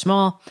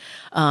small.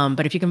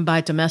 But if you can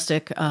buy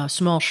domestic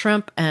small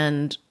shrimp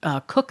and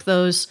cook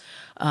those,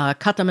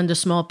 cut them into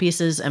small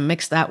pieces and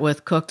mix that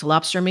with cooked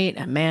lobster meat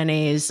and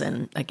mayonnaise,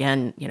 and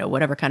again,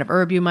 whatever kind of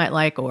herb you might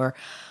like, or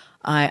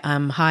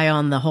I'm high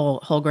on the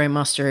whole grain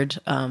mustard,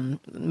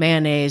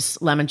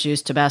 mayonnaise, lemon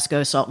juice,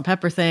 Tabasco, salt and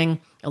pepper thing,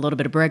 a little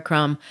bit of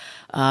breadcrumb.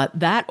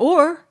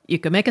 Or you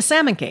could make a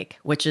salmon cake,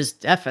 which is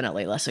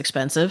definitely less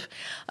expensive.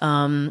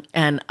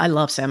 And I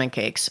love salmon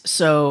cakes.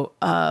 So,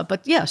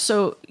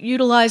 so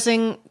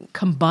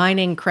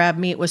combining crab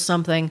meat with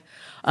something.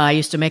 I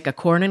used to make a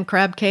corn and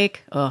crab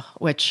cake,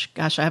 which,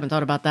 gosh, I haven't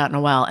thought about that in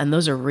a while. And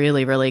those are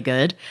really, really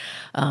good.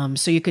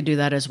 So you could do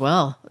that as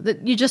well.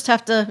 You just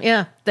have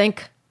to,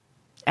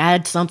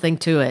 add something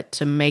to it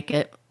to make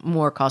it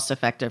more cost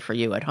effective for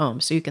you at home,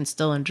 so you can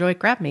still enjoy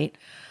crab meat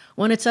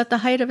when it's at the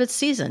height of its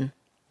season,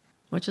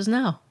 which is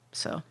now.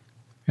 So,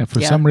 for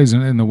some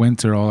reason in the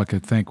winter, all I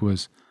could think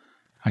was,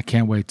 I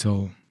can't wait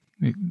till,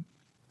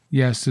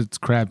 yes, it's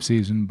crab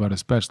season, but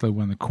especially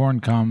when the corn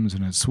comes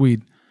and it's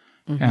sweet,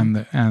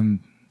 and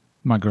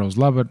my girls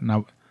love it,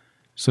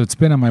 so it's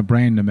been in my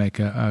brain to make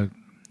a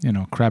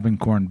crab and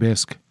corn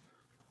bisque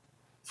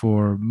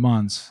for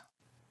months.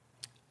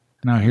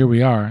 Now here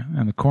we are,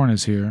 and the corn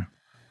is here,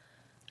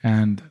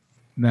 and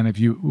then if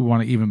you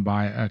want to even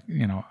buy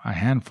a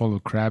handful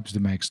of crabs to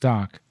make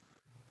stock,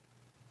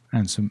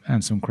 and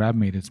some crab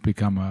meat, it's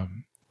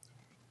become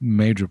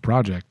major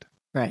project.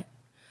 Right.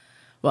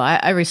 Well,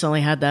 I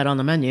recently had that on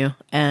the menu,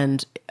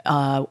 and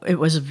it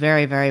was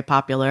very, very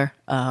popular.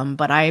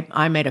 But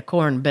I made a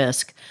corn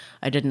bisque.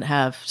 I didn't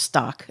have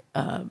stock.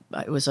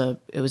 It was a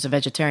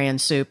vegetarian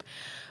soup,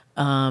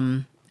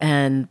 and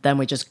then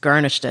we just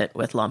garnished it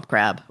with lump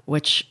crab,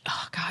 which,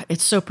 oh God,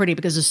 it's so pretty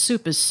because the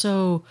soup is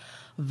so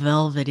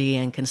velvety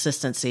in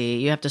consistency.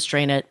 You have to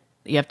strain it.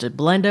 You have to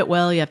blend it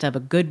well. You have to have a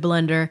good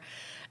blender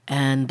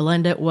and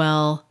blend it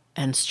well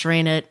and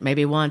strain it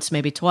maybe once,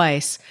 maybe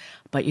twice.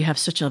 But you have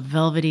such a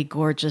velvety,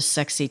 gorgeous,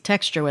 sexy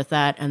texture with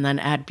that, and then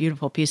add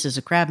beautiful pieces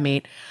of crab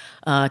meat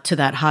to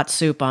that hot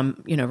soup.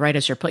 Right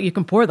as you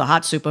can pour the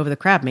hot soup over the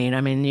crab meat.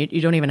 I mean,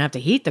 you don't even have to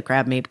heat the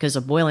crab meat because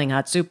a boiling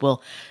hot soup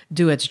will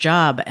do its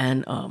job.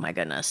 And oh my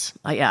goodness,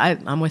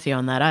 I'm with you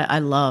on that. I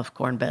love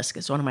corn bisque.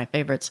 It's one of my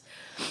favorites.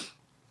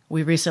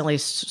 We recently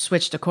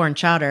switched to corn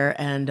chowder,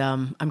 and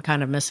I'm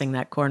kind of missing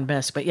that corn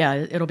bisque. But yeah,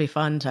 it'll be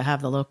fun to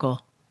have the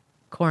local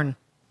corn.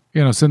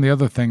 So the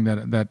other thing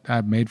that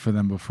I've made for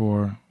them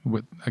before,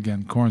 with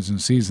again corn's in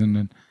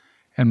season,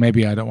 and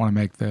maybe I don't want to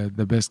make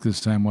the bisque the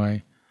same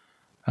way,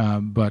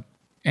 but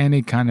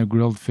any kind of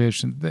grilled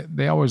fish, and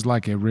they always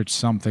like a rich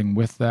something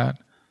with that.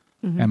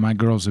 Mm-hmm. And my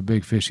girls are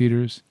big fish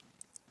eaters.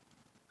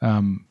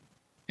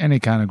 Any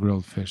kind of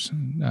grilled fish,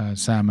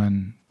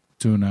 salmon,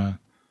 tuna,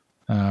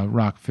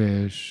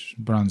 rockfish,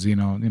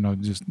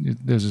 bronzino, just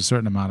there's a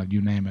certain amount of,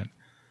 you name it.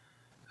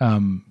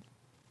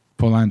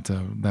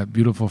 Polenta, that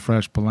beautiful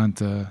fresh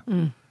polenta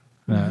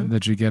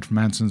that you get from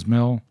Anson's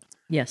Mill.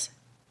 Yes.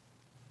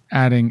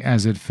 Adding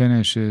as it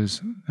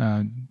finishes,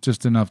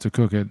 just enough to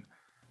cook it,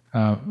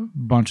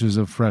 bunches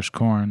of fresh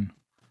corn,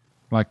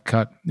 like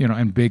cut,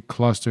 in big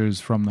clusters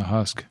from the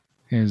husk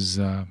is,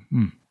 yeah,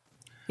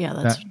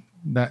 that's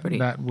that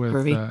with,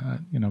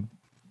 groovy.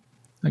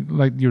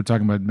 Like you were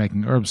talking about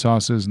making herb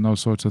sauces and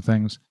those sorts of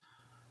things,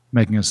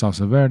 making a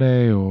salsa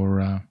verde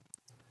or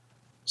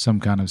some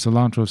kind of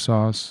cilantro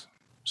sauce.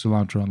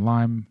 Cilantro and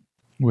lime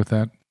with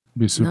that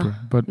be super. No,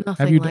 but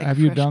have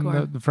you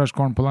done the fresh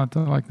corn polenta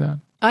like that?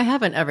 I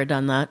haven't ever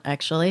done that,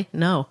 actually.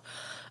 No.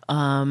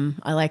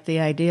 I like the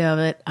idea of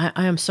it.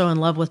 I am so in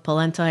love with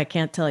polenta. I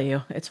can't tell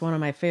you. It's one of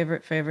my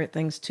favorite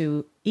things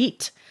to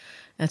eat.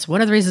 That's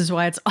one of the reasons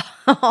why it's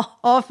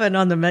often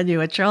on the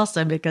menu at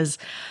Charleston, because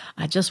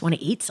I just want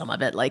to eat some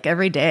of it like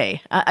every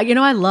day.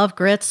 I love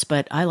grits,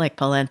 but I like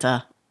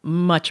polenta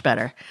much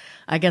better.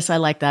 I guess I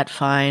like that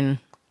fine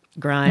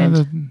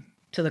grind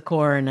to the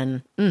corn,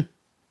 and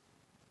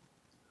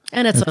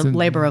it's a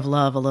labor of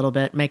love a little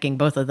bit, making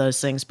both of those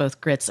things,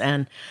 both grits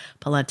and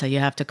polenta. You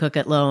have to cook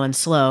it low and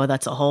slow.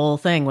 That's a whole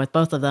thing with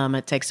both of them.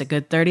 It takes a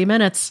good 30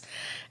 minutes,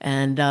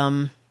 and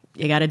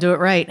you got to do it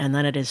right, and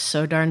then it is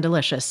so darn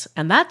delicious.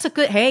 And that's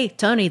hey,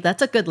 Tony,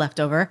 that's a good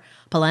leftover.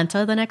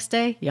 Polenta the next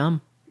day,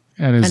 yum.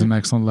 It is an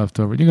excellent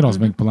leftover. You can also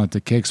make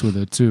polenta cakes with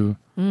it too.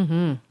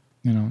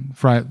 Mm-hmm.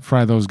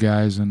 Fry those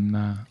guys, and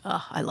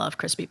I love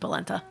crispy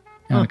polenta.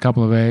 And a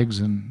couple of eggs,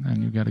 and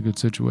you've got a good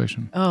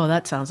situation. Oh,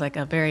 that sounds like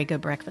a very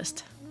good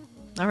breakfast.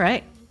 All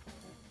right.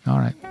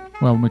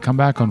 Well, when we come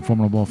back on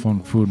Formidable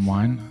Phone Food and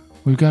Wine,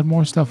 we've got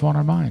more stuff on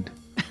our mind.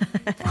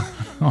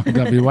 On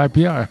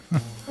WYPR.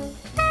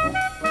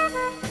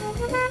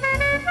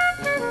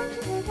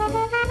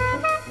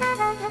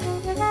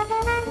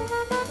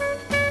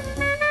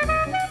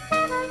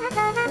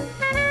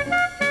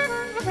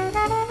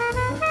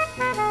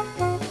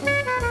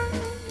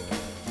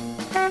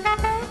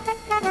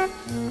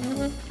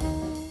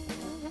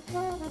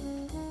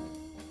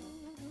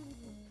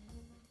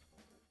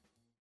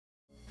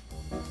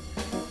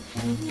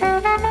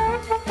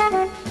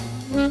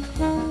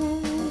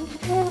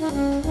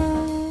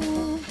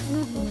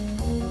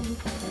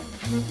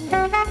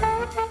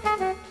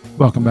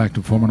 Welcome back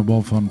to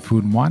Formidable Fun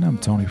Food and Wine. I'm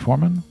Tony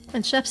Foreman.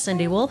 And Chef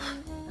Cindy Wolf.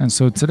 And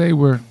so today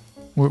we're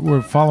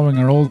following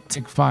our old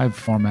Take 5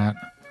 format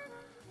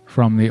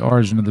from the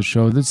origin of the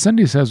show that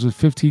Cindy says was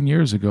 15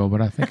 years ago,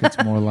 but I think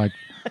it's more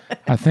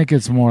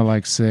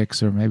like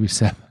 6 or maybe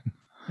 7.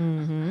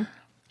 Mm-hmm.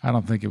 I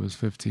don't think it was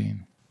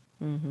 15.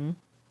 Mm-hmm.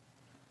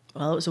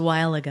 Well, it was a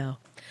while ago.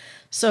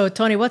 So,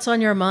 Tony, what's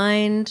on your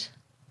mind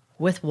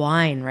with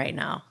wine right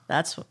now?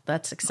 That's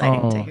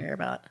exciting to hear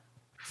about.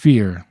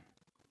 Fear.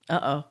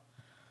 Uh-oh.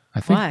 I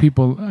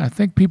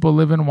think people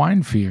live in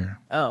wine fear.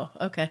 Oh,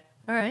 okay.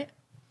 All right.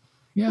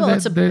 Yeah, well,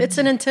 it's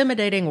an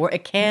intimidating world.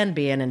 It can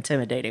be an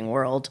intimidating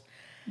world.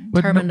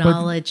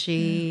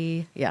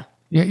 Terminology. Yeah.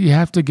 Yeah, you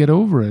have to get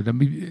over it. I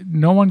mean,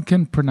 no one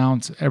can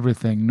pronounce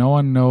everything. No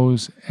one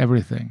knows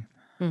everything.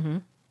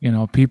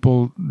 Mm-hmm.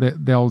 People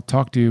they'll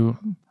talk to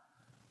you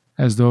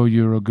as though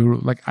you're a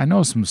guru. Like, I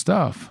know some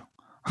stuff.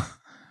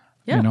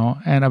 Yeah.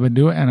 And I've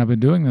been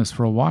doing this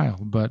for a while,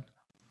 but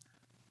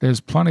there's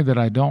plenty that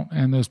I don't,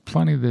 and there's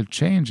plenty that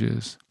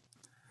changes.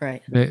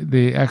 Right.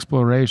 The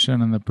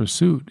exploration and the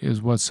pursuit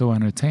is what's so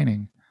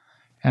entertaining.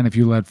 And if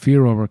you let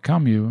fear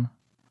overcome you,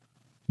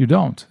 you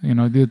don't.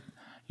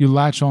 You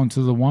latch on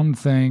to the one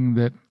thing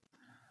that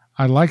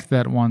I liked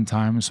that one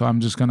time, so I'm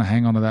just going to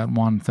hang on to that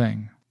one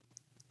thing.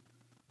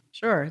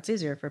 Sure, it's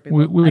easier for people.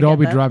 We I would all get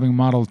be that. driving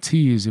Model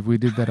Ts if we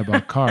did that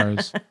about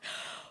cars.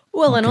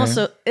 Well, and Okay.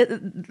 also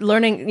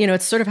learning,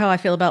 it's sort of how I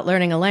feel about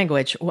learning a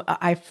language.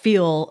 I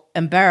feel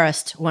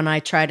embarrassed when I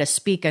try to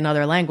speak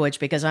another language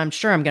because I'm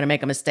sure I'm going to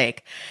make a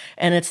mistake.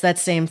 And it's that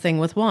same thing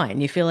with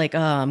wine. You feel like, oh,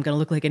 I'm going to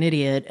look like an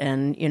idiot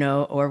and,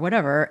 or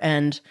whatever.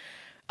 And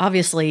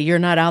obviously you're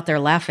not out there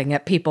laughing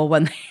at people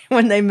when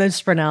when they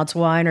mispronounce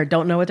wine or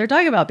don't know what they're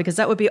talking about, because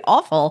that would be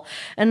awful.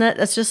 And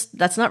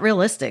that's not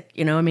realistic.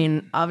 I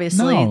mean,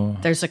 obviously No.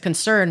 there's a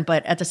concern,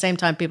 but at the same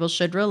time, people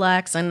should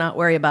relax and not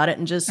worry about it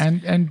and just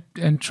And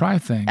try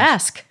things.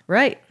 ask.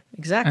 Right. And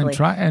Exactly.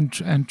 try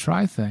and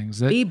try things.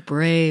 That Be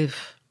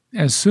brave.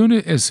 as soon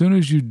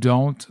as you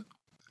don't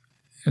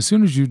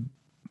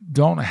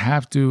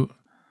have to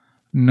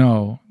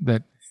know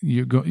that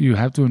you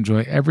have to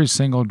enjoy every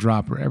single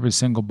drop or every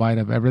single bite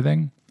of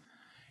everything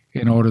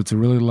in order to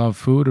really love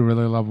food or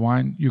really love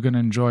wine, you're going to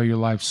enjoy your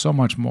life so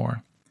much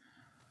more.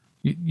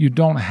 You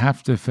don't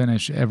have to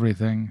finish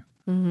everything.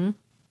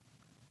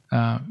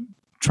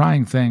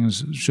 Trying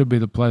things should be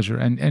the pleasure,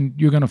 and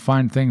you're going to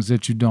find things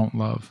that you don't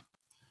love,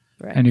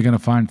 Right. and you're going to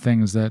find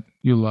things that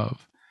you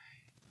love.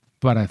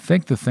 But I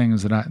think the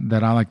things that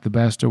I like the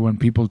best are when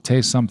people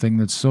taste something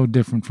that's so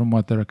different from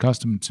what they're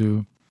accustomed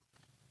to,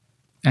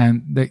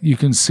 and that you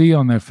can see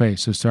on their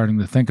face they're starting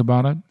to think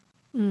about it.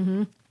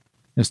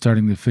 They're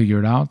starting to figure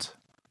it out,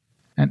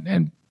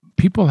 and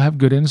people have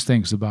good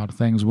instincts about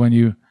things.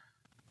 When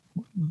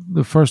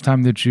the first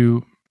time that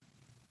you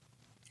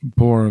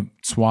pour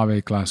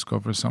Soave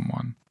Classico for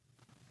someone,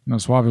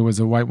 Soave was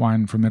a white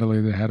wine from Italy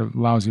that had a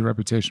lousy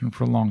reputation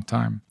for a long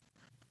time.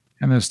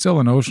 And there's still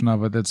an ocean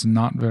of it that's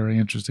not very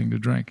interesting to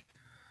drink.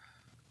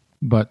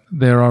 But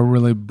there are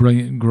really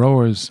brilliant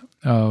growers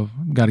of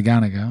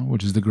Garganega,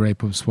 which is the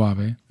grape of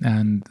Soave.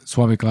 And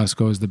Soave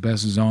Classico is the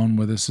best zone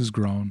where this is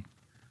grown.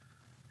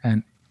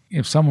 And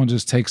if someone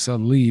just takes a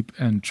leap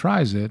and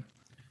tries it,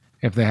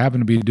 if they happen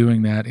to be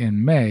doing that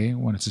in May,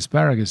 when it's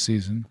asparagus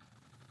season,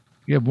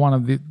 you have one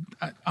of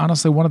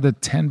the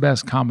 10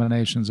 best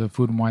combinations of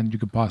food and wine you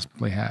could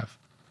possibly have.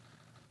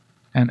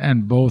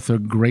 And both are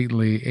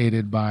greatly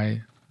aided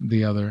by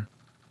the other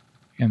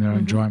in their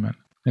enjoyment.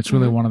 It's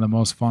really one of the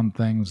most fun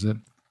things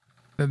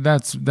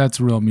that's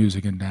real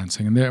music and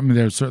dancing. And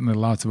there's certainly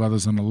lots of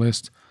others on the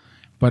list,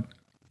 but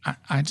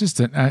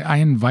I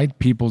invite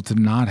people to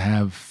not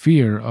have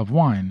fear of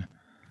wine.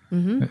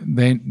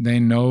 They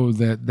know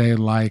that they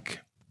like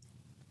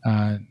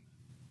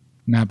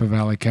Napa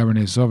Valley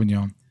Cabernet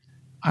Sauvignon.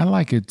 I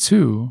like it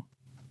too,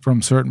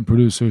 from certain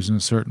producers in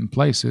certain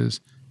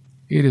places.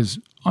 It is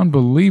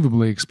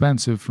unbelievably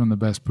expensive from the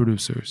best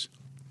producers.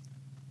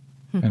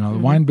 The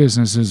wine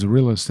business is a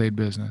real estate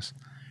business,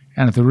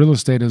 and if the real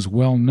estate is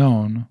well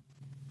known,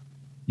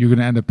 you're going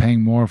to end up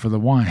paying more for the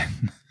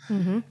wine.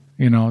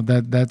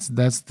 That's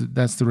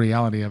the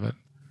reality of it,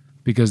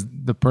 because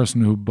the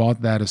person who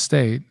bought that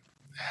estate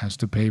has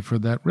to pay for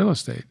that real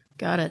estate.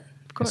 Got it.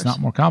 Of course. It's not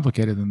more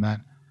complicated than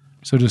that.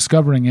 So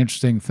discovering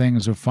interesting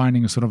things or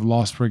finding sort of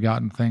lost,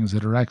 forgotten things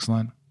that are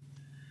excellent,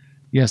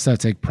 yes, I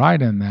take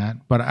pride in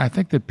that, but I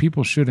think that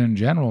people should in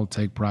general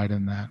take pride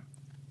in that.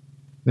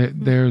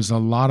 There's a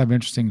lot of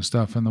interesting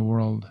stuff in the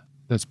world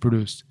that's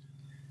produced.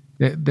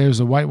 There's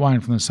a white wine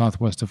from the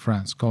southwest of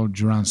France called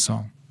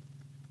Jurançon.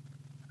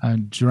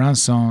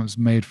 Jurançon is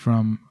made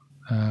from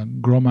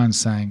Gros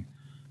Manseng,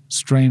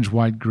 strange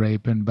white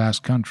grape in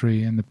Basque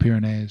Country in the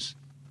Pyrenees.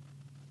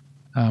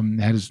 It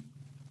has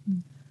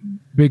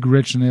big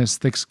richness,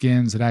 thick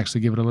skins that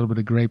actually give it a little bit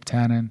of grape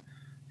tannin.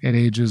 It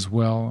ages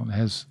well. It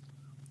has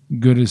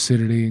good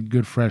acidity,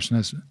 good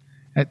freshness.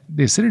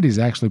 The acidity is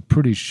actually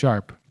pretty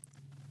sharp,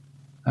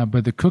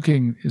 but the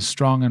cooking is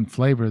strong in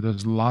flavor.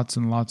 There's lots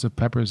and lots of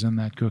peppers in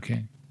that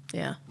cooking.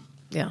 Yeah.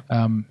 Yeah.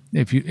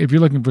 If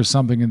you're looking for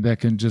something that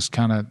can just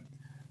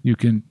you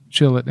can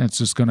chill it and it's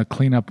just going to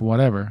clean up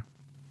whatever,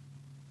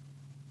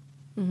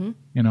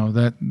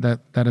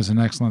 that is an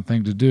excellent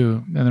thing to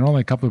do. And there are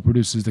only a couple of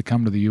producers that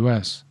come to the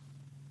U.S.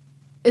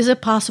 Is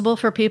it possible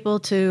for people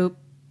to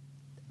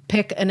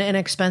pick an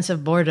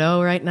inexpensive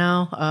Bordeaux right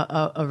now,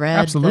 a red?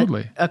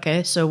 Absolutely.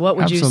 Okay, so what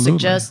would you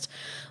suggest?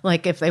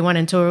 Like if they went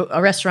into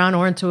a restaurant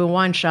or into a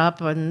wine shop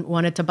and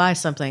wanted to buy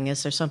something,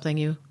 is there something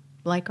you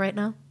like right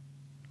now?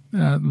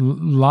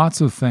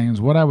 Lots of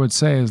things. What I would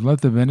say is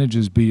let the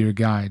vintages be your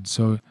guide.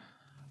 So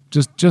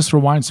just for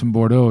wines from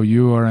Bordeaux,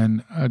 you are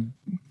in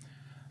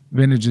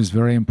vintage is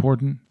very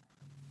important.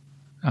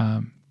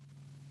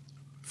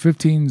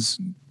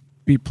 15's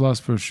B plus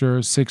for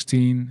sure.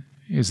 16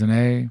 is an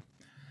A.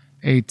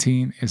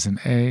 18 is an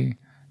A.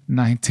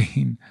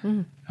 19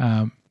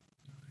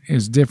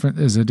 is a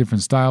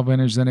different style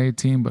vintage than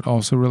 18, but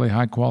also really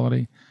high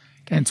quality.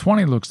 Okay. And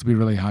 20 looks to be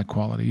really high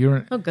quality.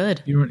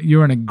 Good.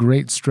 You're in a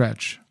great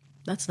stretch.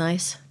 That's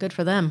nice. Good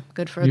for them.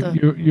 Good for the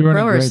you're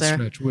growers in a great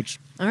there. stretch,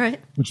 all right.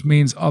 Which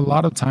means a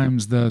lot of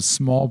times the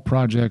small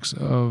projects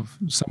of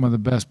some of the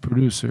best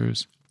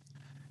producers,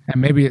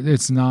 and maybe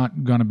it's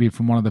not going to be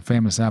from one of the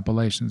famous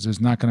appellations. It's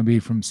not going to be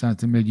from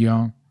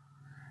Saint-Emilion.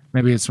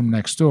 Maybe it's from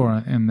next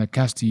door in the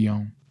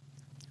Castillon.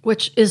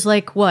 Which is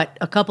like what,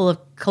 a couple of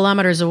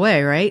kilometers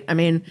away, right? I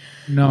mean,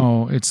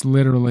 No, it's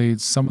literally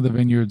some of the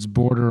vineyards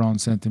border on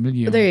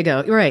Saint-Emilion. there you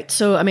go. You're right.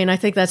 So, I mean, I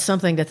think that's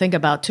something to think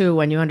about too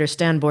when you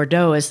understand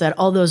Bordeaux is that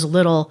all those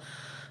little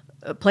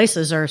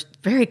places are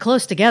very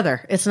close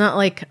together. It's not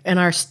like in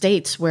our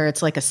states where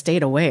it's like a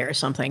state away or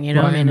something, you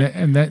know? Well, I mean,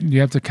 and that you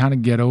have to kind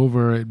of get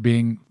over it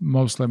being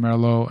mostly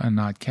Merlot and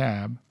not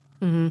Cab.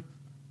 Mm-hmm.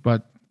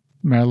 But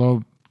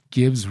Merlot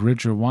gives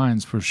richer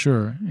wines for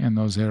sure in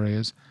those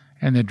areas,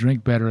 and they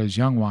drink better as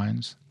young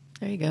wines.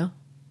 there you go.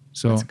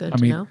 So, That's good I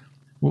to mean, know.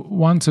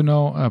 one to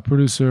know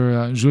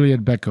producer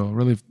Juliette Becco,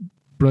 really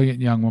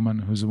brilliant young woman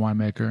who's a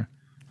winemaker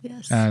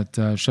Yes. at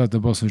Chateau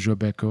Beausejour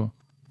Becco.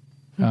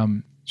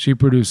 She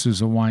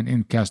produces a wine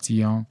in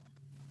Castillon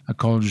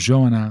called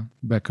Joannin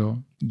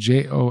Becot,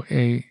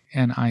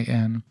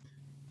 Joanin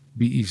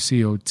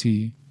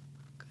Becot.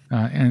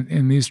 And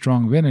in these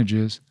strong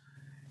vintages,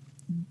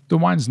 the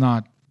wine's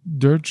not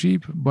dirt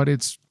cheap, but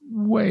it's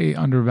way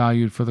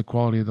undervalued for the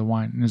quality of the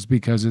wine, and it's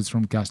because it's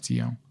from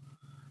Castillon.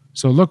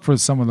 So look for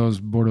some of those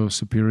Bordeaux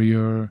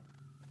Supérieur,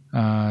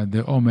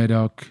 the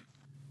Haut-Médoc,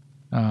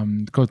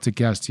 Côte de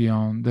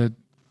Castillon,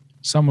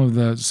 some of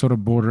the sort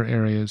of border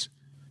areas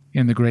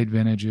in the great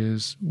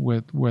vintages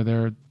where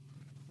there are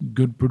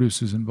good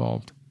producers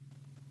involved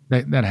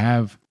that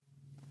have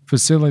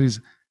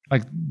facilities.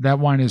 Like that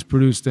wine is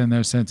produced in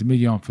their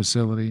Saint-Emilion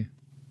facility,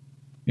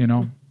 you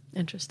know?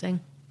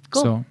 Interesting.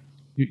 Cool.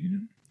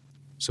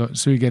 So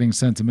you're getting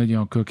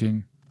Saint-Emilion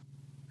cooking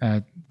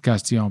at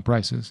Castillon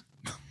prices.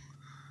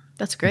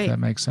 That's If great. that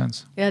makes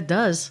sense. Yeah, it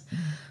does.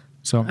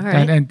 So,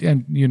 right.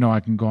 and you know, I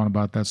can go on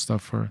about that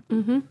stuff for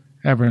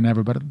ever and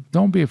ever, but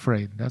don't be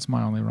afraid. That's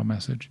my only real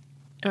message.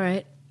 All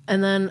right.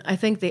 And then I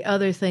think the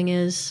other thing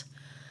is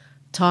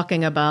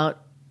talking about,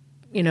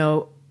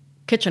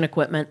 kitchen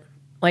equipment.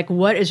 Like,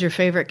 what is your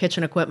favorite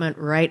kitchen equipment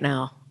right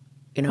now?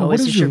 Well, what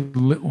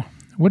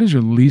is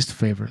your least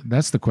favorite?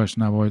 That's the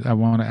question I want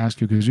to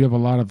ask you, because you have a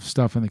lot of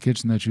stuff in the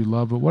kitchen that you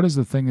love, but what is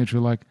the thing that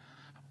you're like,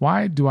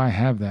 why do I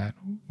have that?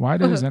 Why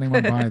does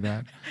anyone buy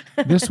that?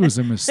 This was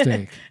a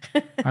mistake.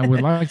 I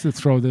would like to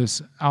throw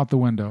this out the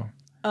window.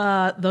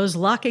 Those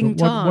locking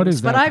But tongs. what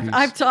is that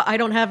But I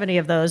don't have any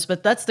of those,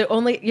 but that's the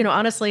only,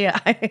 honestly,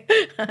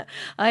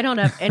 I don't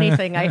have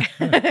anything.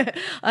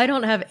 I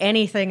don't have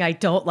anything I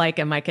don't like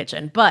in my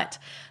kitchen, but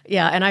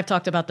yeah. And I've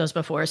talked about those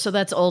before. So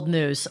that's old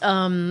news.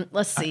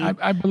 Let's see.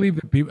 I believe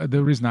that people,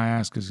 the reason I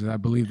ask is because I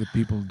believe that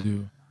people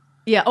do.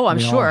 Yeah. Oh, I'm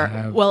They all sure.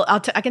 have- Well, I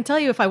can tell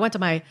you if I went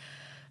to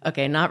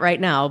not right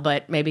now,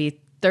 but maybe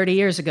 30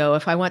 years ago,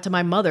 if I went to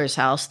my mother's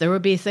house, there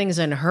would be things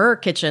in her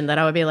kitchen that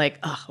I would be like,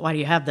 oh, why do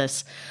you have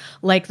this?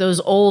 Like those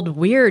old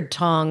weird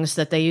tongs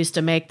that they used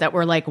to make that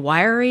were like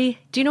wiry.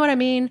 Do you know what I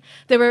mean?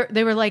 They were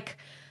like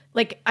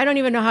I don't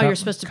even know how you're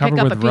supposed to pick covered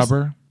up with a piece.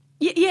 rubber.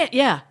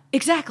 Yeah,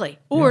 exactly.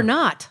 Or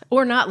not.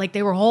 Like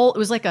they were whole. It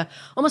was like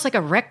almost like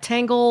a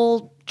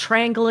rectangle,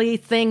 triangle-y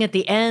thing at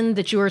the end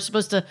that you were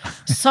supposed to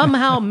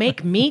somehow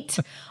make meat.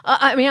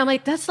 I mean, I'm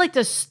like, that's like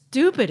the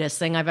stupidest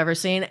thing I've ever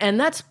seen. And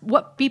that's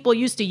what people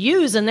used to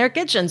use in their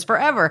kitchens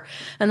forever.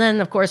 And then,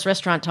 of course,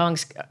 restaurant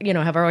tongs,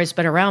 have always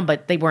been around,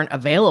 but they weren't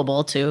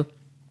available to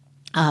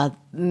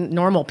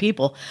normal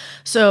people.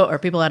 Or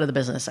people out of the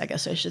business, I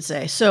guess I should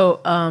say.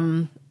 So,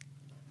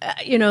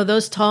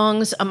 those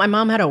tongs. My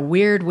mom had a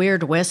weird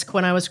whisk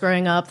when I was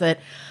growing up that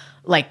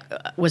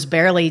was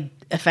barely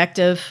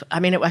effective. I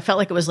mean, I felt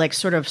like it was like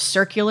sort of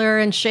circular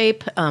in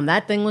shape.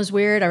 That thing was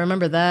weird. I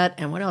remember that.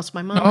 And what else?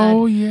 My mom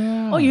Oh had.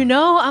 yeah.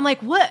 Oh, I'm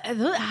like, what?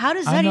 How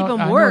does that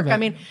even work? I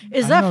mean,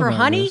 is that for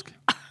honey?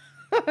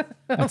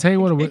 I tell you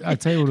what it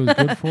was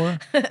good for.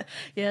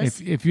 Yes.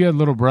 If you had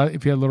little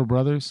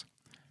brothers,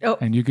 Oh.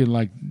 and you could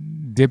like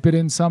dip it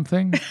in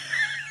something,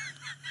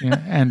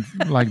 and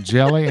like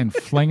jelly and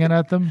fling it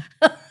at them,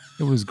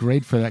 it was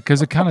great for that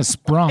because it kind of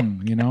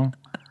sprung.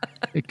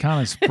 It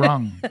kind of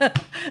sprung.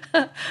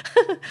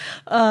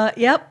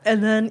 Yep.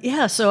 And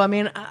then, so I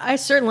mean, I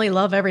certainly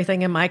love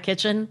everything in my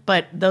kitchen,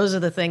 but those are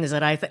the things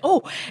that I think.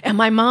 Oh, and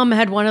my mom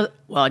had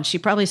and she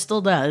probably still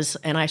does,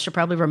 and I should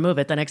probably remove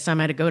it the next time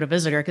I had to go to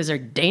visit her because they're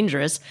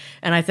dangerous.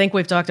 And I think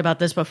we've talked about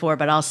this before,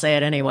 but I'll say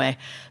it anyway.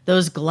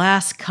 Those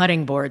glass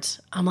cutting boards.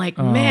 I'm like,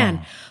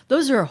 man,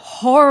 those are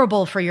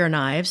horrible for your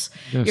knives.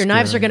 Your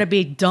knives are scary. going to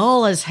be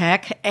dull as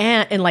heck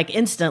and like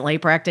instantly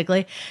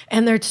practically.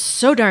 And they're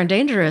so darn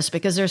dangerous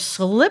because they're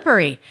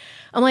slippery.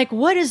 I'm like,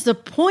 what is the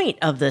point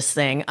of this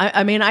thing?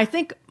 I mean,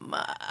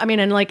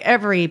 and like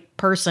every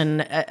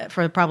person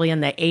for probably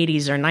in the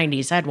 80s or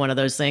 90s had one of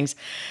those things.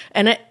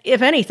 And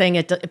if anything,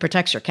 it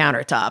protects your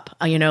countertop.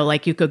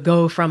 Like you could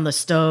go from the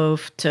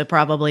stove to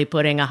probably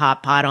putting a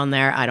hot pot on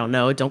there. I don't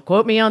know. Don't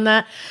quote me on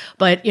that.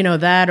 But,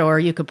 that, or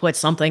you could put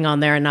something on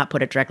there and not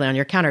put it directly on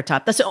your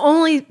countertop. That's the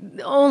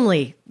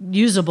only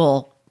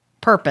usable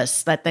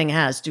purpose that thing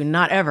has. Do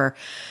not ever...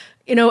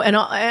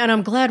 and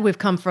I'm glad we've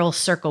come full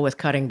circle with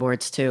cutting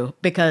boards too,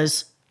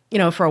 because,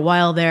 for a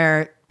while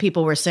there,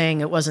 people were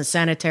saying it wasn't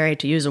sanitary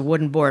to use a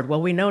wooden board.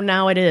 Well, we know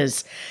now it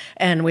is.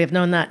 And we've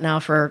known that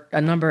now for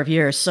a number of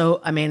years.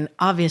 So, I mean,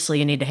 obviously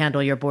you need to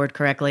handle your board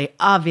correctly.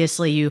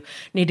 Obviously you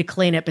need to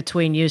clean it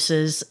between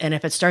uses. And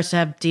if it starts to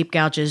have deep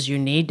gouges, you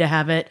need to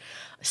have it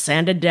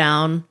sanded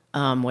down,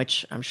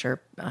 which I'm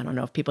sure, I don't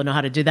know if people know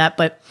how to do that,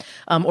 but,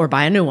 or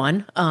buy a new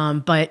one.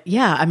 But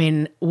yeah, I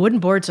mean, wooden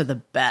boards are the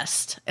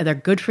best. They're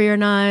good for your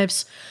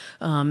knives.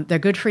 They're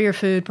good for your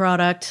food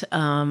product,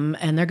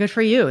 and they're good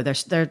for you.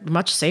 They're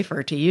much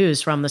safer to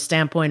use from the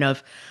standpoint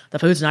of the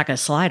food's not going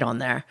to slide on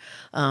there.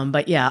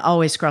 But yeah,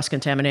 always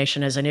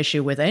cross-contamination is an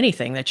issue with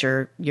anything that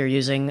you're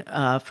using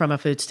from a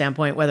food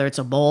standpoint, whether it's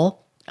a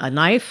bowl, a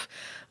knife,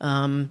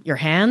 your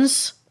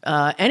hands,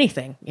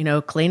 anything.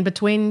 Clean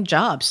between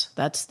jobs.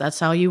 That's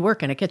how you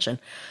work in a kitchen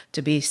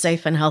to be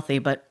safe and healthy.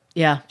 But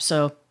yeah,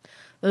 so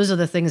those are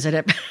the things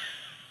that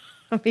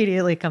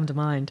immediately come to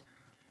mind.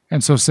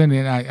 And so,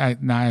 Cindy, I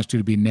asked you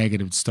to be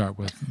negative to start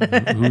with.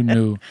 Who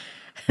knew?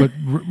 But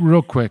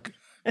real quick,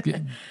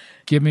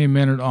 give me a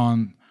minute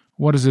on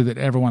what is it that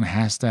everyone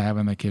has to have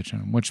in the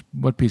kitchen?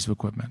 What piece of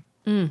equipment?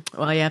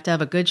 Well, you have to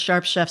have a good,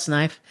 sharp chef's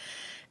knife.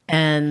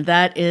 And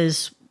that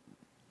is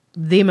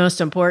the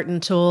most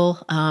important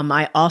tool.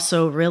 I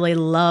also really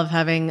love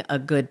having a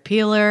good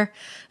peeler.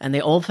 And the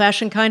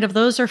old-fashioned kind of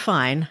those are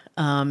fine.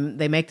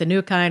 They make the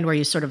new kind where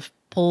you sort of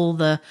pull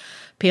the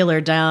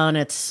peeler down.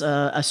 It's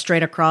a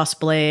straight across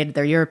blade.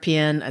 They're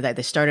European.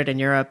 They started in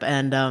Europe,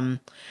 and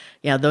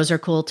yeah, those are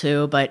cool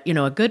too. But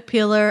a good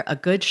peeler, a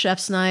good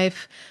chef's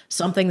knife,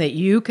 something that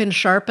you can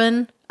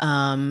sharpen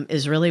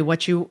is really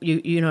what you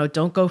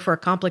don't go for a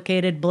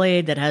complicated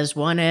blade that has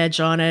one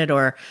edge on it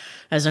or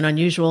has an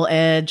unusual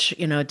edge.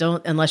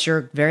 Don't, unless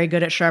you're very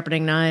good at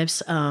sharpening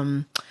knives.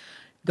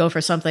 Go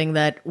for something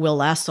that will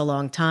last a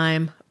long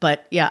time.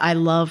 But yeah, I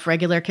love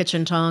regular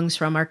kitchen tongs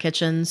from our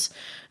kitchens,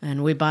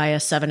 and we buy a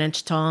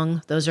 7-inch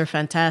tong. Those are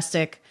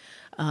fantastic.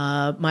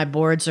 My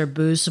boards are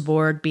Boos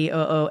board,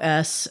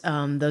 Boos.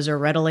 Those are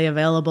readily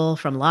available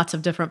from lots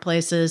of different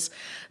places.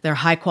 They're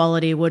high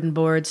quality wooden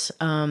boards.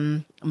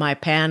 My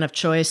pan of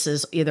choice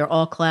is either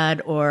All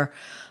Clad or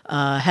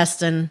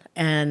Heston,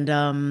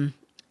 and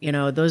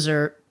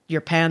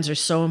your pans are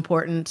so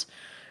important.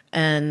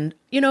 And,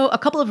 a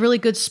couple of really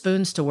good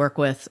spoons to work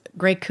with.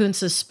 Grey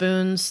Kuntz's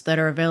spoons that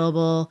are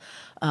available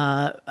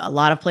a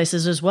lot of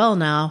places as well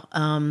now.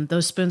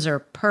 Those spoons are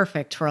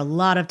perfect for a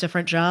lot of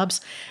different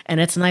jobs. And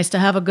it's nice to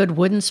have a good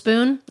wooden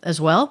spoon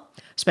as well,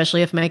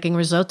 especially if making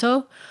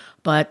risotto.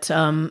 But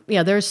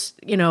there's,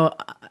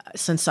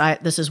 since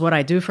this is what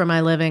I do for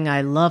my living, I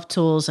love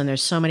tools, and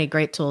there's so many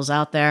great tools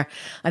out there.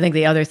 I think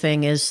the other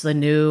thing is the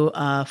new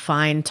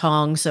fine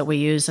tongs that we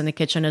use in the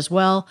kitchen as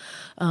well.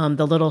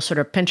 The little sort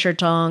of pincher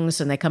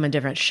tongs, and they come in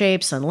different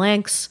shapes and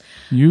lengths.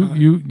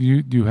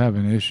 You have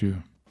an issue.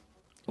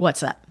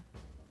 What's that?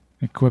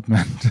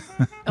 Equipment.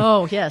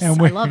 Oh, yes. I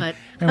love it.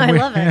 I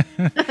love it.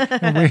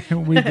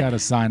 we got to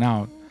sign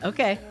out.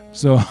 Okay.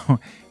 So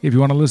if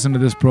you want to listen to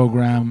this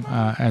program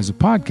as a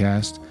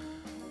podcast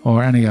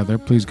or any other,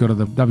 please go to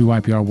the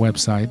WYPR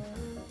website,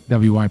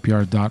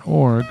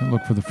 wypr.org,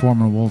 look for the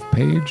Foreman Wolf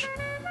page.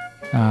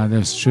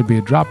 There should be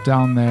a drop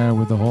down there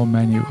with a whole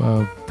menu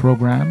of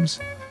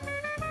programs.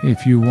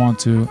 If you want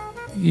to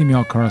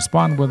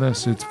correspond with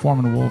us, it's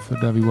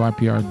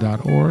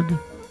foremanwolf@wypr.org.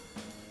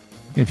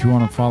 If you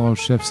want to follow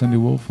Chef Cindy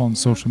Wolf on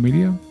social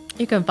media,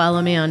 you can follow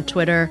me on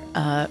Twitter,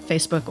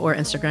 Facebook, or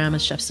Instagram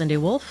as Chef Cindy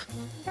Wolf.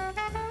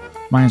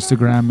 My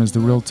Instagram is The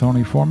Real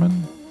Tony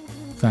Foreman.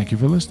 Thank you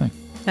for listening.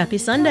 Happy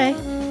Sunday.